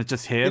monster and it's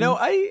just him.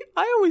 I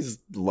always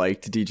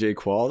liked DJ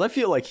Qualls. I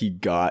feel like he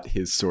got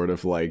his sort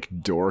of like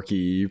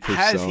dorky persona.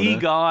 Has he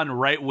gone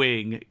right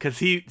wing? Because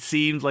he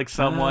seems like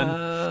someone.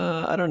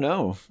 I don't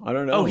know.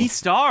 Oh, he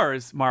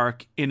stars,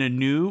 Mark, in a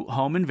new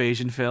home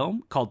invasion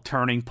film called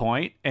Turning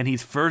Point, and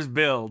he's first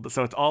build,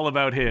 so it's all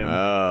about him.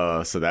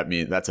 Oh, so that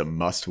means that's a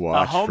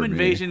must-watch. A home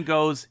invasion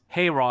goes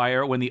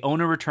haywire when the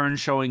owner returns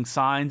showing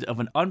signs of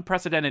an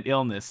unprecedented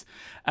illness.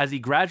 As he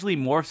gradually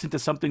morphs into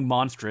something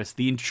monstrous,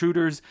 the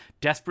intruders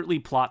desperately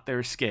plot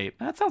their escape.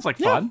 That sounds like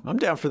fun. I'm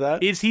down for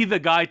that. Is he the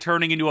guy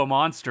turning into a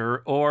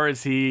monster, or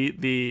is he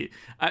the...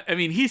 I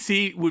mean,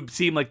 would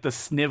seem like the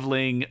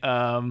sniveling...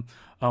 oh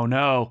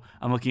no,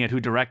 I'm looking at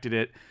who directed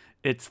it.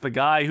 It's the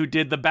guy who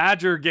did the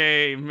Badger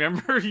Game.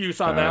 Remember you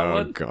saw that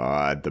one? Oh,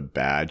 God, the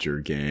Badger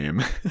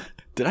Game.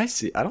 Did I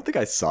see? I don't think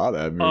I saw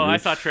that movie. Oh, I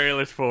saw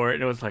trailers for it,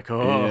 and it was like,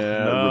 no.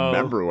 I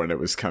remember when it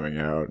was coming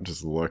out. It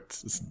just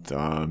looked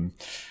dumb.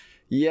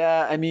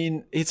 Yeah, I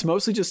mean, it's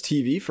mostly just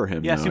TV for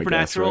him. Yeah, though,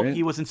 Supernatural. I guess, right?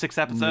 He was in 6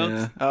 episodes.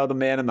 Yeah. Oh, The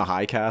Man in the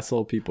High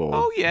Castle, people.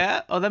 Oh,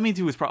 yeah. Oh, that means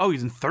he was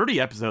he's in 30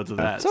 episodes of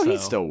that. So he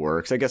still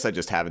works. I guess I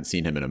just haven't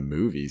seen him in a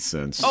movie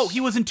since. Oh,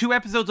 he was in 2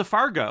 episodes of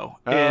Fargo.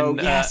 Oh,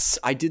 yes.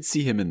 I did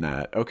see him in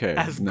that. Okay.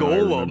 As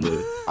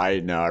Golem. I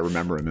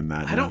remember him in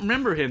that. I don't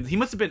remember him. He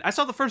must have been. I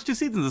saw the first 2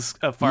 seasons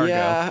of Fargo.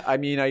 Yeah, I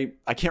mean,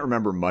 I can't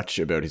remember much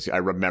about I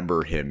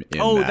remember him in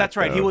that. That's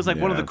right. Though. He was like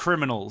one of the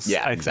criminals.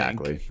 Yeah, I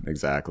exactly. think.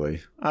 Exactly.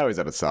 I always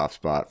had a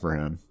soft spot for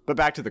him. But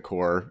back to the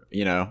core,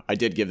 I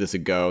did give this a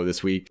go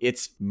this week.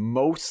 It's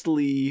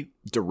mostly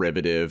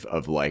derivative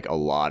of like a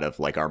lot of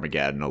like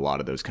Armageddon, a lot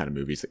of those kind of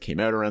movies that came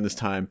out around this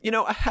time.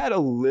 I had a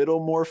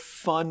little more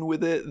fun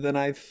with it than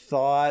I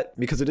thought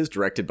because it is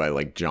directed by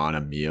like John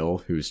Emile,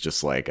 who's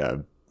just like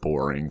a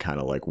boring kind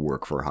of like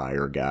work for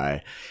hire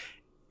guy.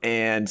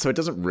 And so it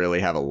doesn't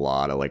really have a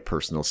lot of like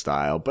personal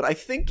style, but I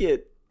think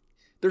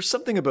there's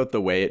something about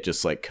the way it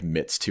just like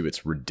commits to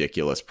its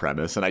ridiculous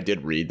premise. And I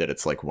did read that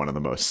it's like one of the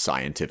most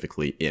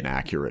scientifically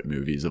inaccurate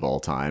movies of all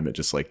time. It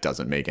just like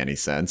doesn't make any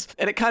sense.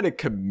 And it kind of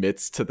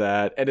commits to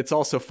that. And it's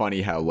also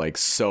funny how like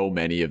so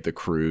many of the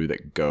crew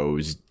that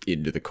goes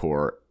into the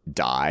core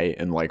die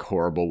in like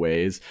horrible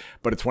ways,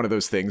 but it's one of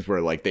those things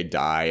where like they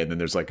die and then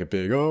there's like a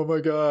big oh my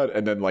god,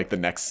 and then like the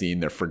next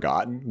scene they're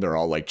forgotten, they're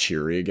all like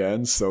cheery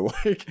again. So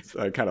like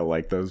I kind of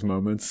like those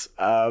moments.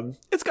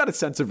 It's got a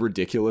sense of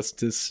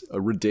ridiculousness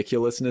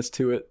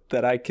to it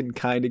that I can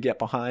kind of get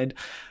behind,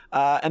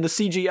 and the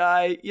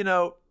CGI, you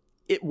know,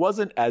 it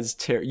wasn't as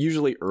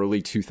usually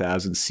early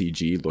 2000s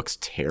CG looks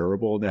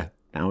terrible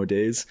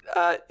nowadays.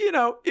 You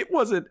know, it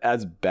wasn't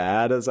as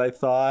bad as I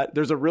thought.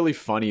 There's a really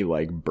funny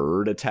like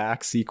bird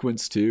attack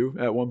sequence too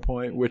at one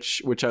point,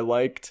 which I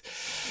liked.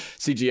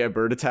 CGI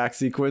bird attack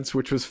sequence,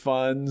 which was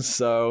fun.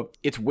 So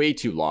it's way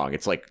too long.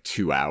 It's like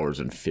 2 hours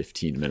and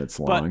 15 minutes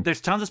long. But there's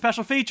tons of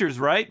special features,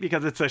 right?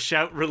 Because it's a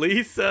shout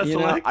release. I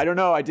don't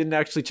know. I didn't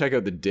actually check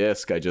out the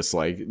disc. I just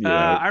like,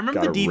 I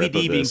remember the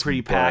DVD being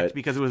pretty packed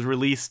because it was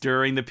released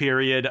during the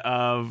period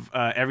of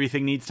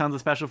everything needs tons of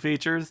special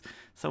features.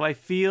 So I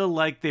feel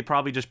like they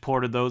probably just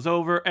ported those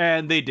over,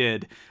 and they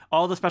did.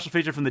 All the special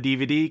feature from the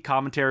DVD,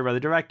 commentary by the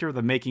director,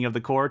 the making of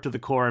the core to the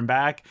core and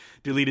back,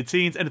 deleted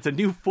scenes, and it's a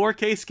new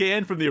 4K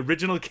scan from the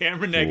original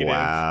camera negative.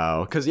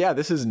 Wow. Because, yeah,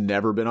 this has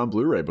never been on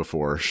Blu-ray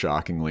before,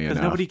 shockingly enough.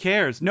 Because nobody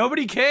cares.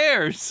 Nobody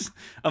cares!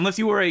 Unless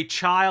you were a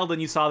child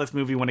and you saw this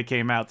movie when it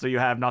came out, so you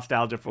have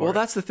nostalgia for it. Well,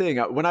 that's the thing.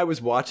 When I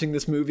was watching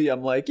this movie,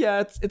 I'm like,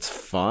 yeah, it's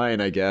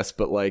fine, I guess,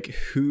 but, like,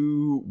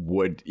 who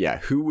would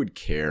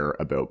care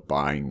about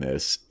buying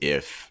this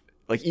if,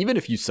 like, even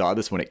if you saw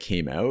this when it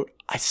came out,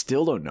 I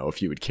still don't know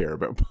if you would care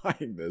about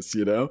buying this,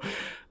 you know?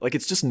 Like,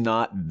 it's just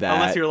not that...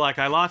 Unless you're like,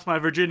 I lost my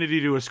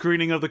virginity to a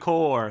screening of the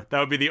core. That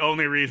would be the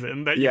only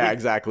reason that you... Yeah,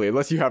 exactly.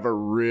 Unless you have a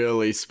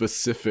really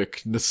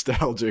specific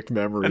nostalgic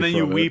memory. And then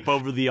you weep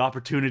over the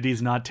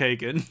opportunities not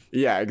taken.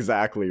 Yeah,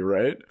 exactly,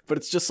 right? But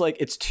it's just like,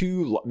 it's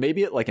too...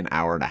 Maybe at like an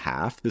hour and a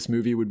half, this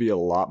movie would be a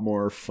lot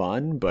more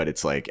fun, but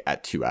it's like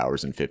at 2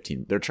 hours and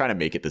 15... They're trying to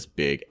make it this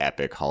big,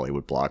 epic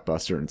Hollywood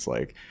blockbuster, and it's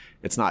like,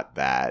 it's not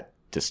that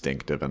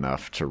distinctive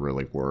enough to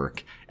really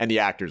work, and the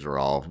actors are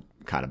all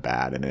kind of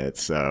bad in it,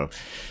 so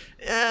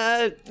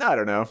I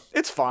don't know,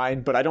 it's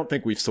fine, but I don't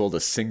think we've sold a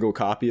single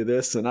copy of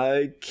this, and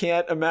I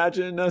can't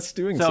imagine us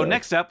doing so. So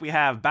next up we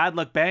have Bad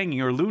Luck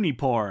Banging or Loony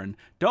Porn.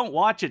 Don't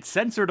watch it,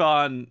 censored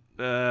on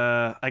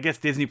I guess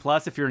Disney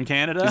Plus if you're in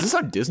Canada. Is this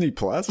on Disney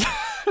Plus?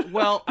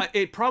 Well,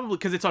 it probably,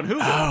 because it's on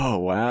Hulu. Oh,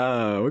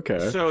 wow,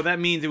 okay. So that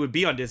means it would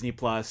be on Disney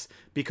Plus,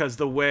 because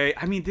the way,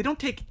 I mean, they don't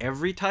take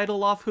every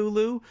title off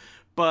Hulu,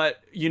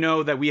 but you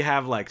know that we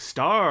have like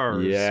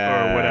Stars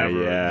or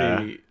whatever.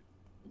 Yeah.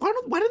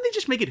 Why don't they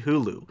just make it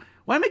Hulu?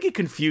 Why make it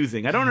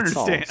confusing? I don't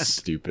understand. All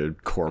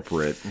stupid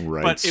corporate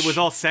rights. But it was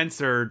all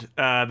censored.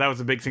 That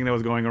was a big thing that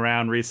was going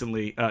around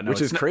recently.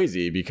 Which is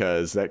crazy,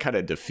 because that kind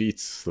of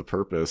defeats the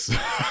purpose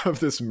of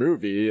this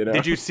movie. You know?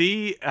 Did you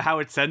see how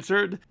it's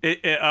censored?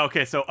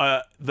 Okay,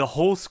 so the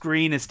whole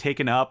screen is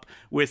taken up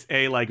with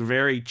a like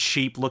very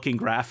cheap looking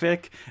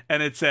graphic,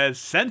 and it says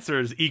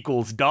 "censors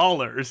equals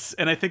dollars,"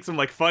 and I think some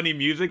like funny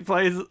music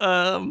plays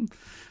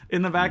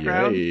in the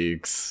background.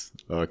 Yikes.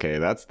 Okay,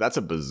 that's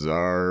a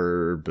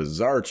bizarre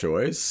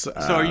choice.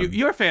 So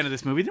you're a fan of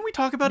this movie? Didn't we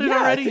talk about it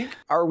already? I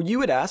think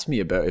you had asked me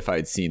about if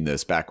I'd seen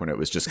this back when it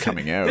was just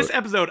coming out. This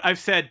episode, I've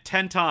said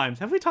 10 times.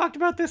 Have we talked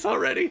about this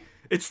already?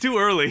 It's too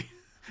early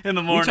in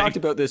the morning. We talked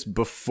about this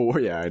before.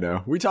 Yeah, I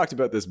know. We talked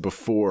about this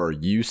before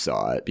you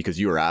saw it, because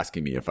you were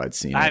asking me if I'd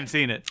seen it. I haven't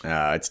seen it.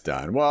 It's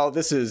done. Well,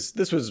 this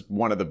was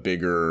one of the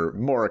bigger,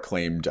 more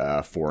acclaimed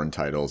foreign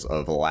titles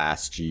of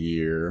last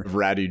year.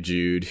 Radu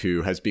Jude,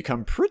 who has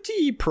become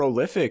pretty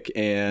prolific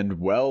and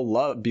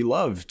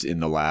beloved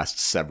in the last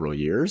several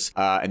years.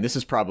 And this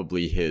is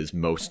probably his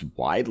most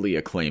widely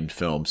acclaimed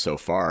film so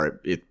far.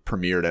 It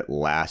premiered at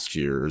last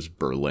year's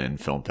Berlin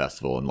Film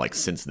Festival, and like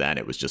since then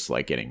it was just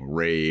like getting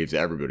raves.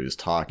 Everybody was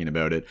talking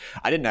about it.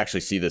 I didn't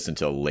actually see this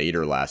until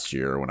later last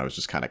year, when I was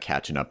just kind of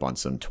catching up on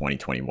some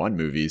 2021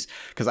 movies,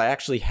 because I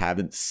actually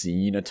haven't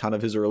seen a ton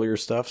of his earlier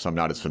stuff, so I'm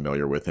not as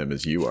familiar with him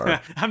as you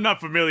are. I'm not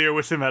familiar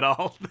with him at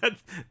all.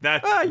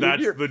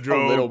 That's you're the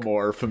joke. A little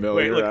more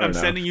familiar. Wait, look, I'm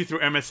sending you through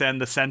MSN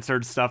the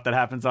censored stuff that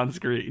happens on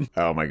screen.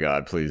 Oh my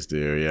god, please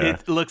do. Yeah,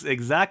 it looks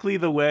exactly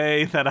the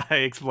way that I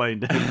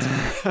explained it.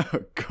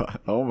 Oh god,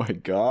 oh my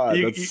god,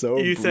 that's so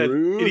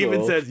brutal. It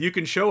even says you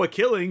can show a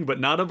killing but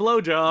not a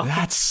blowjob.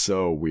 That's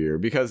so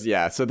weird, because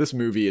so this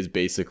movie is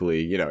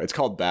basically, you know, it's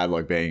called Bad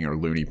Luck Banging or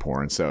Loony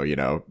Porn, so, you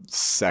know,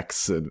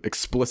 sex and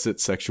explicit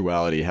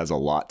sexuality has a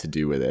lot to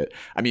do with it.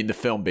 I mean, the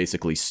film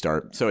basically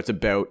so it's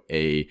about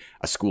a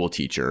school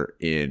teacher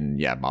in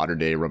modern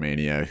day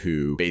Romania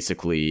who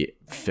basically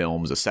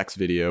films a sex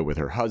video with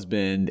her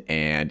husband,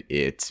 and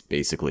it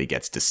basically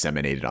gets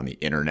disseminated on the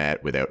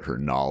internet without her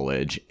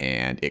knowledge,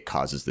 and it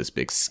causes this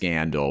big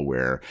scandal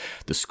where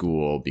the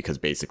school, because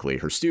basically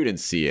her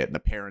students see it and the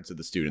parents of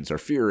the students are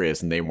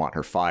furious and they want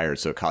her fired,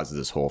 so it causes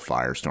this whole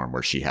firestorm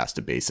where she has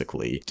to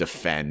basically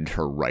defend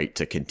her right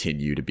to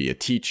continue to be a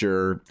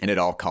teacher, and it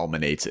all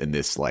culminates in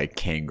this like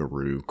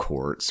kangaroo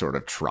court sort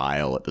of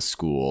trial at the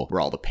school where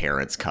all the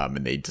parents come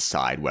and they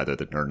decide whether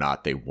or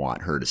not they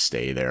want her to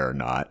stay there or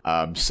not.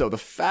 So the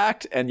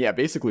fact, and yeah,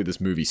 basically this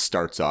movie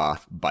starts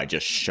off by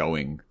just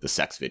showing the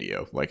sex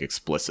video, like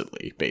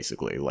explicitly,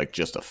 basically, like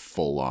just a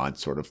full-on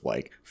sort of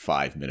like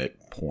 5-minute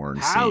porn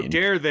scene. How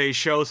dare they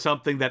show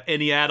something that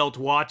any adult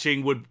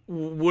watching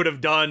would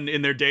have done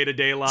in their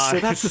day-to-day lives? So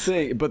that's the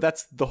thing, but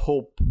that's the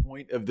whole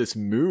point of this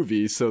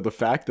movie. So the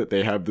fact that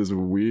they have this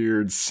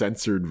weird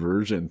censored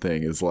version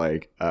thing is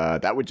like,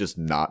 that would just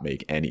not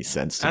make any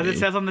sense to me. As it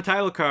says on the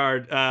title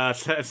card,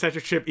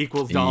 censorship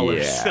equals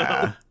dollars. Yeah.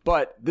 So.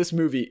 But this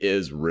movie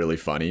is really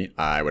funny.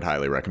 I would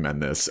highly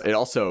recommend this. It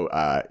also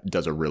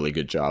does a really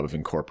good job of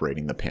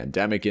incorporating the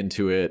pandemic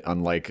into it,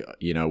 unlike,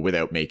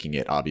 without making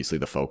it obviously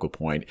the focal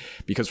point.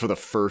 Because for the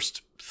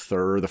first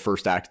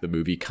act of the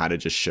movie kind of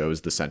just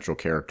shows the central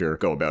character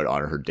go about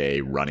on her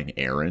day running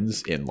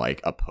errands in like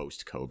a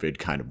post-COVID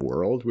kind of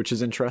world, which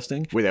is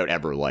interesting, without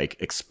ever like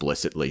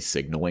explicitly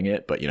signaling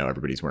it. But,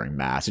 everybody's wearing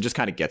masks. It just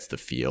kind of gets the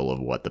feel of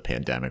what the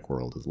pandemic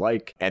world is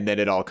like. And then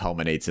it all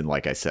culminates in,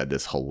 like I said,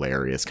 this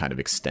hilarious kind of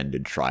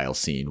extended trial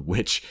scene,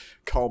 which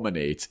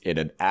culminates in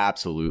an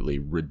absolutely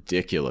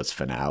ridiculous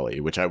finale,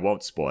 which I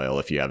won't spoil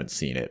if you haven't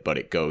seen it, but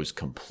it goes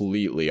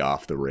completely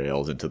off the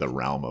rails into the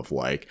realm of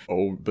like,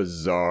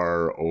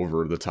 bizarre,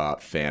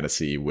 over-the-top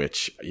fantasy,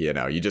 which,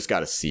 you just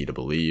got to see to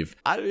believe.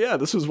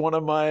 This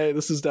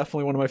is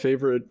definitely one of my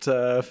favorite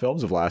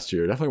films of last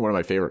year. Definitely one of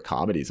my favorite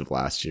comedies of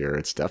last year.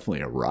 It's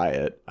definitely a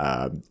riot.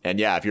 And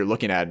yeah, if you're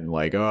looking at it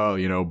like,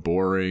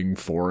 boring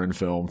foreign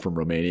film from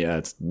Romania,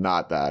 it's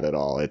not that at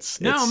all.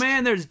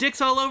 Man, there's dicks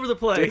all over the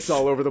place. Dicks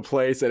all over the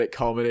place, and it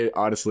culminates.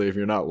 Honestly, if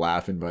you're not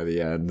laughing by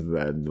the end,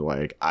 then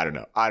like, I don't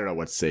know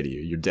what to say to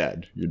you. You're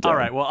dead. All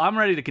right, well, I'm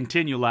ready to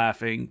continue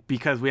laughing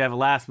because we have a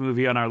last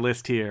movie on our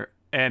list here,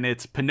 and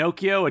it's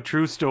Pinocchio, A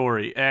True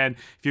Story. And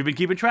if you've been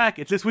keeping track,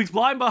 it's this week's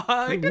Blind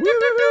Buy.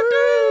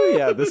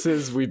 Yeah,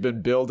 we've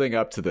been building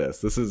up to this.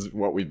 This is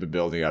what we've been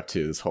building up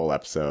to this whole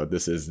episode.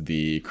 This is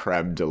the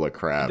creme de la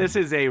creme. This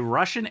is a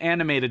Russian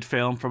animated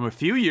film from a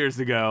few years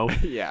ago.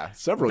 Yeah,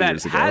 several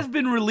years ago. That has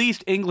been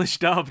released English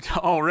dubbed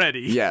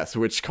already. Yes,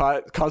 which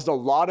caused a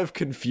lot of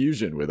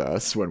confusion with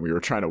us when we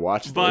were trying to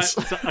watch this.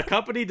 But a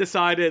company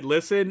decided,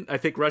 listen, I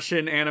think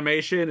Russian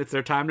animation, it's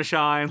their time to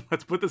shine.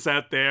 Let's put this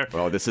out there.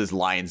 Well, this is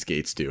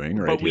Lionsgate's doing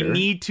right But we here.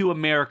 need to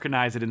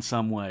Americanize it in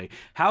some way.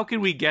 How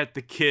can we get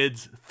the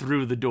kids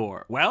through the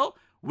door? Well,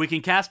 we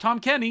can cast Tom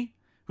Kenny,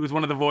 who's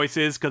one of the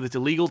voices, because it's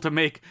illegal to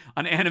make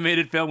an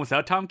animated film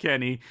without Tom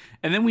Kenny.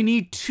 And then we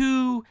need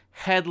 2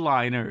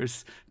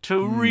 headliners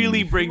to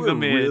really bring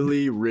them in.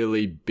 Really,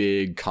 really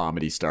big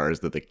comedy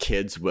stars that the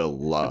kids will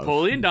love.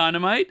 Napoleon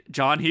Dynamite,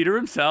 John Heder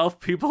himself.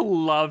 People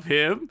love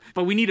him.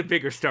 But we need a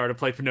bigger star to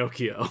play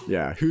Pinocchio.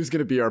 Yeah, who's going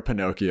to be our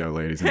Pinocchio,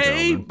 ladies and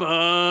Hey, gentlemen?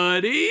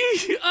 buddy.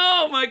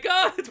 Oh, my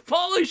God. It's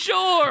Pauly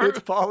Shore. It's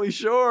Pauly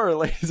Shore,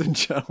 ladies and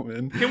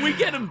gentlemen. Can we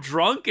get him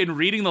drunk and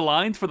reading the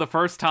lines for the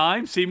first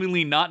time,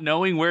 seemingly not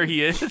knowing where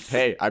he is?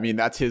 Hey, I mean,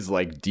 that's his,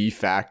 like, de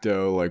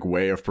facto, like,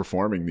 way of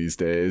performing these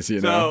days, you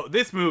know? So,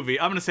 this movie,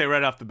 I'm going to say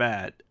right off the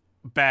bat,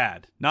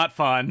 bad. Not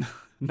fun.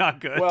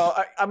 Not good.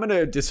 Well, I'm going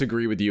to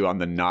disagree with you on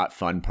the not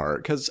fun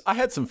part, because I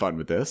had some fun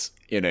with this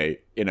in a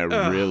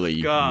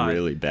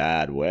really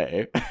bad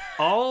way.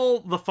 All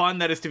the fun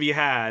that is to be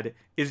had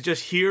is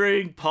just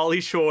hearing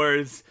Pauly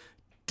Shore's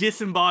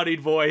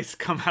disembodied voice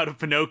come out of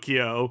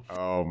Pinocchio.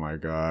 Oh my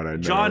God, I know,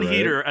 John right?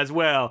 Heder as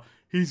well.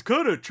 He's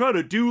gonna try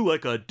to do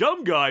like a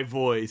dumb guy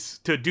voice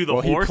to do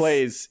the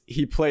horse.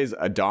 He plays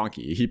a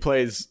donkey. He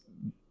plays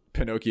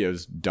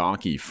Pinocchio's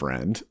donkey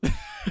friend.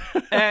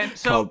 And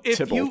so if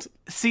Tybalt. you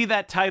see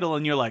that title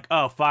and you're like,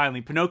 oh,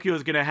 finally,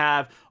 Pinocchio's gonna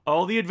have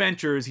all the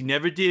adventures he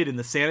never did in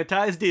the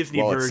sanitized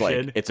Disney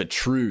version. It's a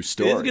true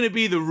story. This is gonna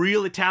be the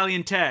real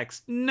Italian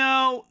text.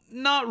 No,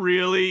 not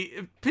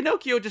really.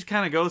 Pinocchio just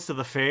kind of goes to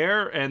the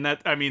fair and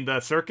the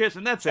circus,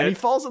 and that's it. And he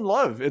falls in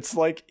love. It's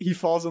like he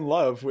falls in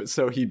love.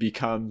 So he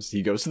goes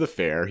to the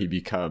fair. He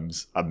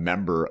becomes a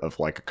member of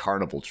like a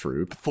carnival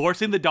troupe,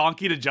 forcing the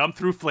donkey to jump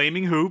through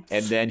flaming hoops.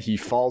 And then he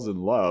falls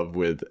in love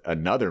with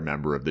another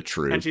member of the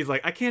troupe. And she's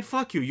like, I can't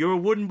fuck you. You're a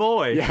wooden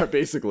boy. Yeah,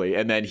 basically.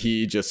 And then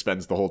he just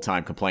spends the whole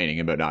time complaining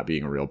about not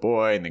being a real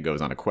boy, and then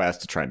goes on a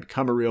quest to try and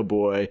become a real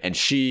boy. And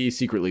she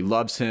secretly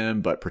loves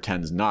him, but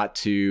pretends not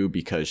to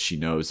because she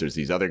knows there's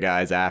these other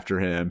guys after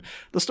him.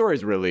 The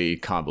story's really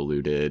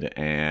convoluted,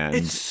 and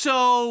it's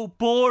so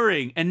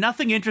boring, and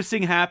nothing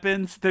interesting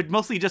happens. They're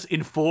mostly just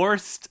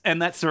enforced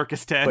and that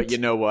circus tent. But you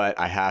know what?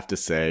 I have to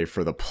say,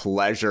 for the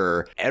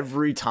pleasure,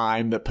 every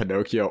time that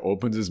Pinocchio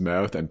opens his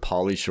mouth and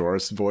Pauly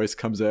Shore's voice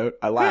comes out,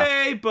 I laugh.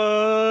 Hey,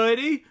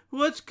 buddy,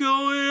 what's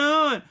going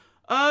on?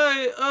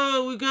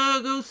 We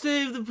gotta go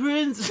save the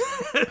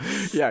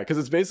princess. Yeah, because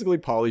it's basically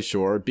Pauly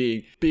Shore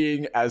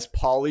being as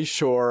Pauly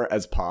Shore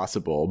as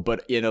possible,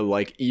 but in a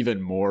like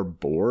even more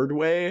bored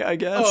way, I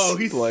guess. Oh,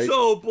 he's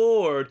so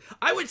bored.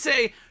 I would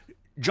say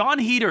John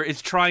Heder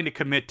is trying to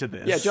commit to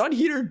this. Yeah, John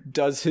Heder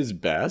does his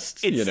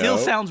best. It still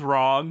sounds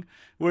wrong.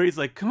 where he's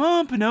like, "Come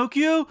on,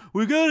 Pinocchio,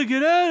 we gotta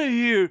get out of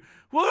here.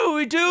 What are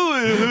we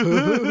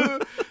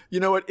doing?" You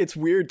know what? It's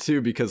weird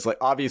too because like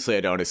obviously I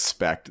don't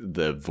expect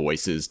the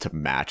voices to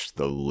match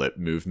the lip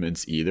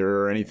movements either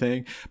or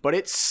anything, but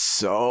it's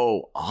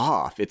so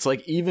off. It's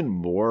like even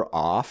more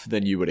off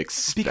than you would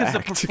expect because the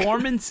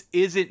performance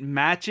isn't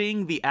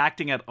matching the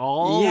acting at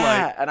all.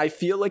 Yeah, and I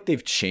feel like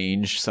they've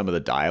changed some of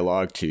the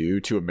dialogue too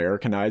to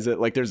Americanize it.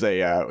 Like there's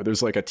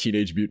like a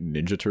Teenage Mutant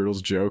Ninja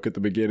Turtles joke at the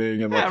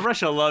beginning, and like,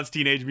 Russia loves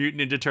Teenage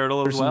Mutant Ninja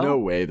Turtle as well. There's no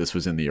way this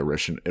was in the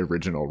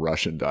original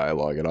Russian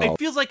dialogue at all. It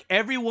feels like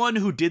everyone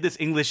who did this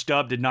English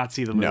dub did not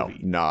see the movie. No,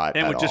 not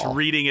and at was just all.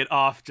 reading it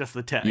off just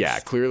the text. Yeah,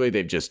 clearly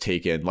they've just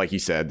taken, like you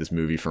said, this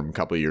movie from a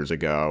couple of years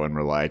ago and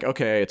we're like,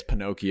 okay, it's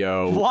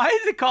Pinocchio. Why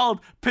is it called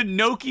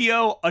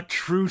Pinocchio, a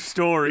true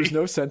story? There's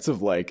no sense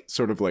of like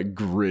sort of like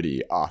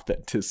gritty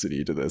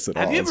authenticity to this at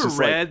all. Have you ever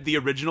read the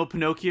original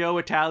Pinocchio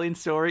Italian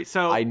story?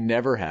 So I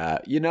never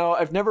have. You know,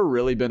 I've never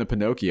really been a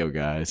Pinocchio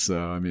guy, so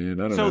I mean, I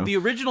don't know. So the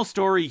original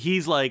story,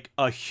 he's like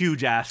a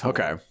huge asshole.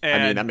 Okay.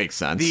 And I mean, that makes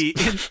sense.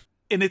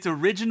 In its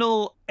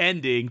original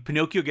ending,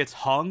 Pinocchio gets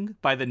hung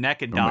by the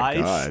neck and dies.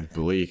 Oh my God,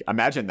 bleak.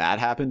 Imagine that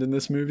happened in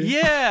this movie.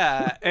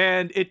 Yeah,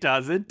 and it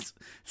doesn't.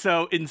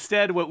 So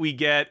instead what we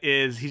get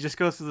is he just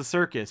goes to the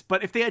circus.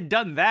 But if they had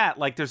done that,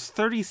 like there's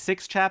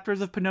 36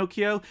 chapters of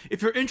Pinocchio.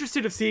 If you're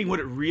interested in seeing what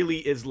it really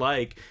is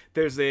like,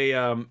 there's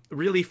a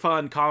really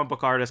fun comic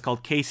book artist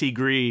called Casey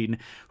Green,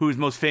 whose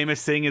most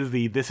famous thing is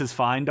the This Is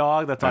Fine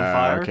dog that's on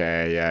fire.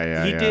 Okay,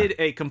 yeah. He did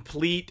a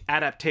complete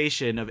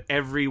adaptation of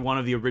every one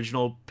of the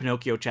original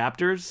Pinocchio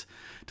chapters,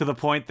 to the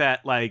point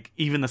that like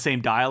even the same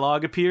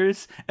dialogue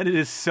appears, and it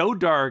is so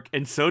dark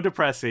and so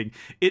depressing.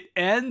 It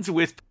ends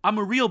with, "I'm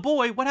a real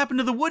boy, what happened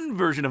to the wooden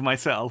version of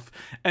myself?"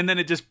 And then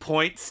it just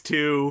points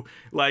to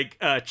like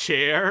a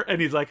chair,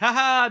 and he's like,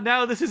 "Haha,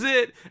 now this is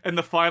it." And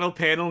the final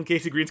panel in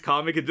Casey Green's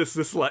comic is just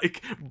this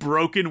like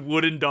broken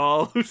wooden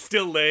doll who's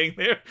still laying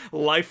there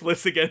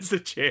lifeless against a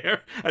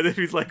chair, as if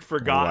he's like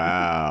forgotten.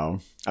 Wow.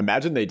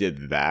 Imagine they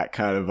did that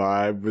kind of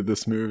vibe with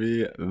this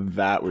movie.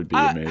 That would be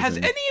amazing. Has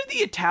any of the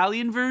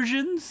Italian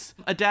versions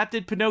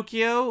adapted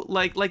Pinocchio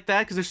like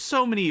that? Because there's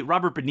so many,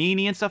 Robert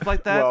Benigni and stuff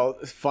like that. Well,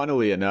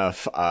 funnily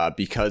enough,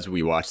 because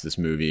we watched this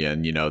movie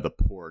and, you know, the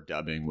poor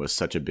dubbing was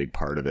such a big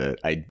part of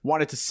it, I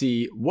wanted to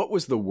see what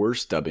was the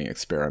worst dubbing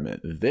experiment,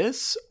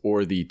 this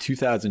or the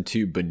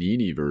 2002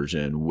 Benigni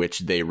version, which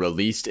they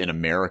released in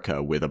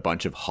America with a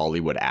bunch of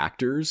Hollywood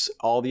actors,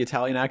 all the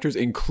Italian actors,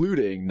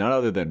 including none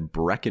other than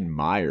Breckin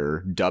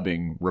Meyer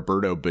dubbing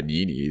Roberto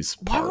Benigni's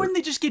part. Why wouldn't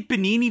they just get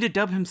Benigni to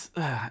dub him?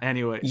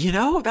 Anyway. You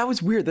know, that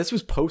was weird. This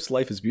was post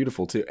Life is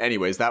Beautiful too.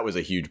 Anyways, that was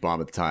a huge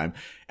bomb at the time.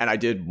 And I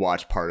did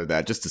watch part of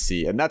that just to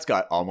see. And that's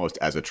got almost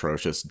as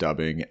atrocious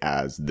dubbing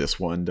as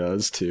this one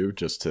does too,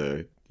 just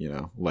to, you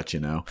know, let you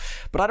know.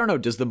 But I don't know,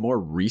 does the more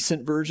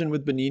recent version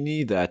with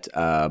Benigni, that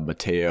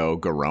Matteo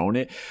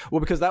Garrone,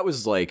 well, because that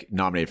was like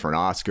nominated for an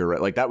Oscar,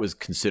 right? Like that was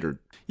considered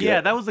good.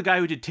 Yeah, that was the guy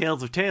who did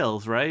Tales of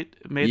Tales, right?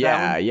 Made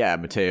that one? Yeah,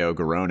 Matteo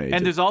Garrone.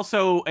 And there's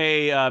also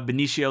a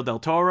Benicio del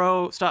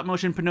Toro stop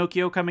motion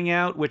Pinocchio coming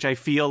out, which I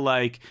feel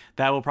like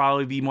that will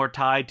probably be more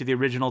tied to the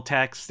original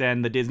text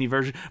and the Disney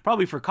version,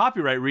 probably for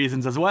copyright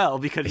reasons as well,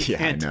 because you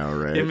can't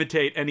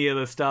imitate any of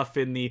the stuff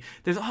in the...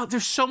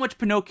 There's so much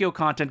Pinocchio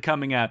content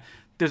coming out.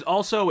 There's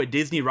also a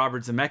Disney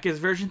Robert Zemeckis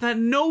version that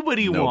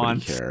nobody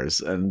wants. Nobody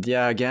cares. And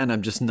yeah, again,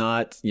 I'm just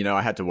not, you know,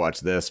 I had to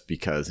watch this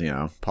because, you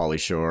know, Pauly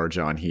Shore,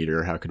 John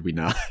Heder, how could we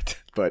not?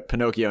 But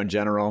Pinocchio in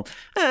general,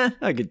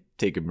 I could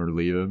take him or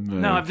leave him.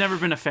 No, I've never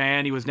been a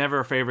fan. He was never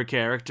a favorite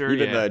character.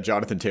 Even the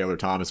Jonathan Taylor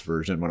Thomas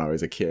version when I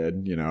was a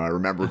kid, you know, I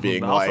remember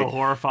being also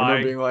horrifying. I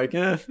remember being like,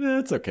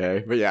 it's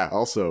okay. But yeah,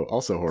 also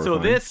horrifying. So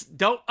this,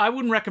 I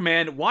wouldn't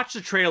recommend. Watch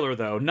the trailer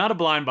though. Not a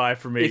blind buy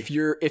for me. If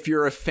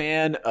you're a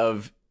fan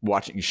of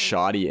watching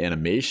shoddy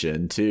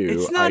animation too.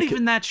 It's not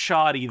even that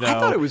shoddy though. I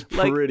thought it was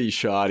pretty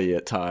shoddy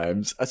at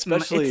times,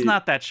 especially. It's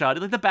not that shoddy.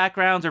 Like the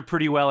backgrounds are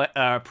pretty well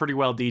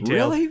detailed.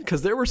 Really?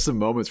 Because there were some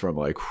moments where I'm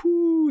like,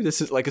 whoo, this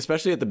is like,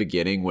 especially at the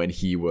beginning when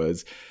he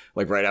was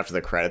like right after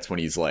the credits when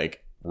he's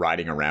like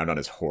riding around on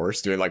his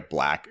horse doing like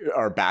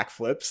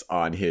backflips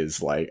on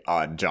his like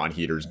on John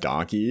Heder's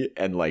donkey,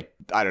 and like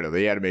I don't know,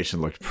 the animation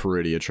looked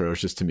pretty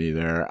atrocious to me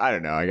there. I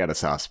don't know, I got a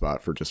soft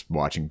spot for just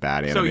watching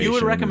bad animation. So you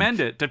would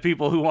recommend it to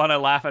people who want to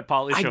laugh at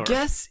Pauly Shore? I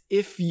guess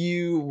if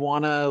you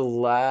want to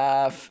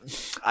laugh,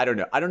 I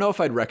don't know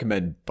if I'd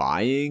recommend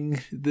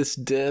buying this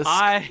disc.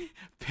 I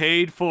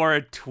paid for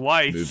it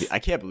twice. I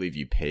can't believe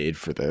you paid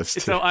for this.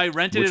 So I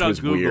rented it on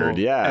Google. Weird.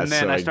 Yeah, and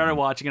then I started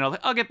watching it. I was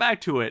like, I'll get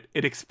back to it.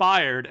 It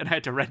expired, and I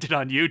had to rent it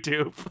on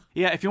YouTube.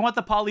 Yeah, if you want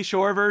the Pauly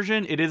Shore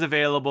version, it is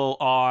available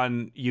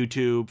on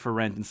YouTube for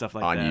rent and stuff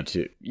like that. On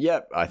YouTube.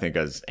 Yep, I think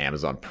as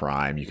Amazon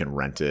Prime, you can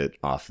rent it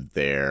off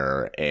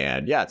there.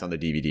 And yeah, it's on the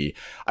DVD.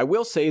 I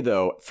will say,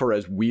 though, for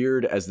as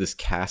weird as this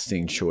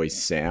casting choice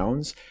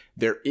sounds,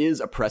 there is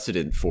a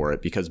precedent for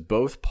it because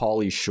both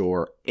Pauly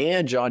Shore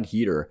and John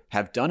Heder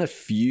have done a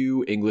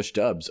few English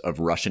dubs of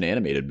Russian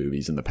animated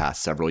movies in the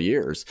past several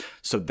years.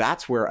 So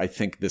that's where I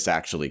think this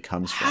actually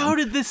comes from. How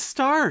did this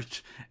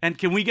start? And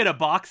can we get a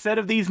box set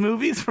of these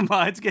movies from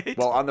Lionsgate?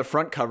 Well, on the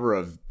front cover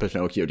of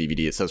Pinocchio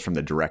DVD, it says from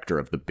the director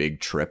of the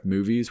Big Trip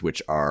movies,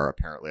 which are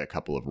apparently a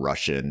couple of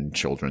Russian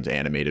children's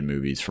animated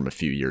movies from a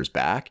few years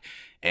back.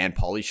 And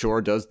Pauly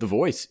Shore does a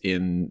voice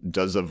in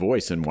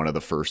one of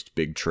the first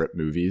Big Trip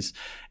movies.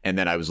 And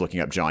then I was looking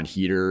up John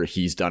Heder.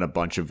 He's done a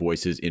bunch of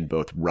voices in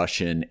both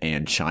Russian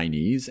and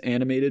Chinese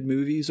animated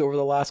movies over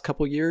the last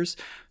couple years.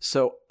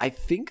 So I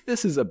think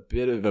this is a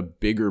bit of a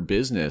bigger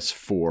business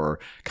for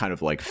kind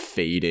of like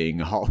fading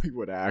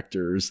Hollywood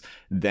actors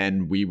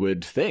than we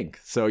would think.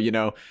 So, you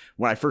know,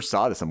 when I first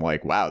saw this, I'm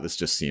like, wow, this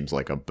just seems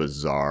like a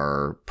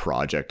bizarre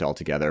project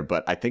altogether.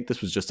 But I think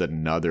this was just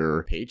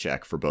another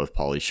paycheck for both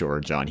Pauly Shore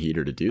and John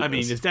Heder to do this. I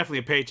mean, it's definitely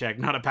a paycheck,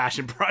 not a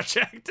passion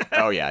project.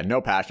 Oh, yeah, no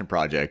passion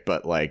project.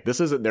 But like, this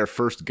isn't their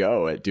first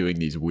go at doing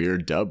these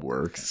weird dub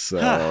works.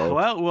 So,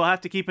 well, we'll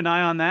have to keep an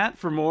eye on that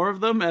for more of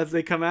them as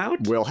they come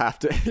out. We'll have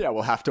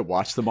to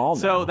watch them all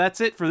now. So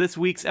that's it for this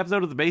week's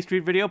episode of the Bay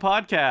Street Video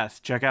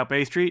Podcast. Check out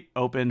Bay Street,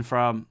 open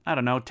from,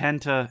 10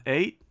 to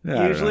 8.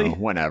 Yeah, usually,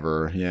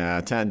 whenever.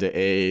 Yeah, 10 to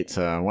 8,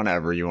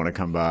 whenever you want to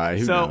come by.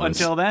 Who knows?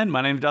 Until then,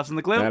 my name's Dustin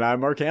Decloux. And I'm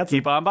Mark Hanson.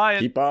 Keep on buying.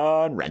 Keep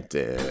on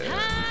renting.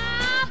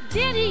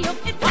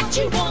 What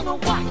you wanna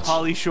watch?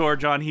 Pauly Shore,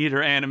 John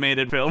Heder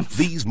animated films.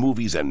 These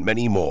movies and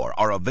many more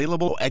are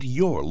available at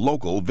your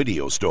local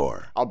video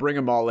store. I'll bring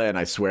them all in,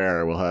 I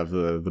swear. We'll have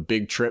the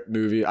Big Trip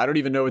movie. I don't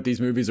even know what these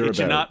movies are about. It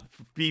should not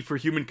be for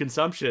human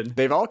consumption.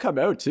 They've all come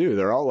out, too.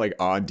 They're all, like,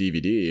 on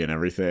DVD and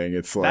everything.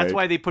 It's like... That's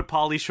why they put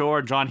Pauly Shore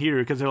and John Heder,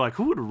 because they're like,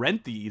 who would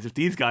rent these if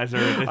these guys are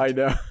in it? I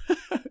know.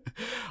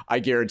 I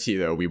guarantee,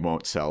 though, we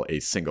won't sell a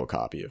single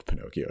copy of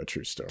Pinocchio, a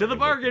true story. To the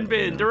bargain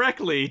bin,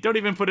 directly. Don't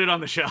even put it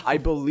on the shelf. I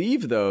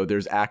believe, though,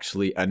 there's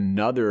actually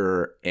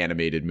another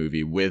animated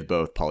movie with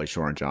both Pauly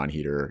Shore and John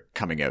Heder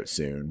coming out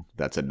soon.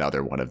 That's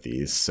another one of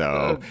these.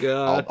 So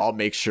God. I'll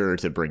make sure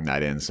to bring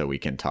that in so we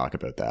can talk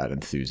about that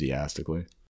enthusiastically.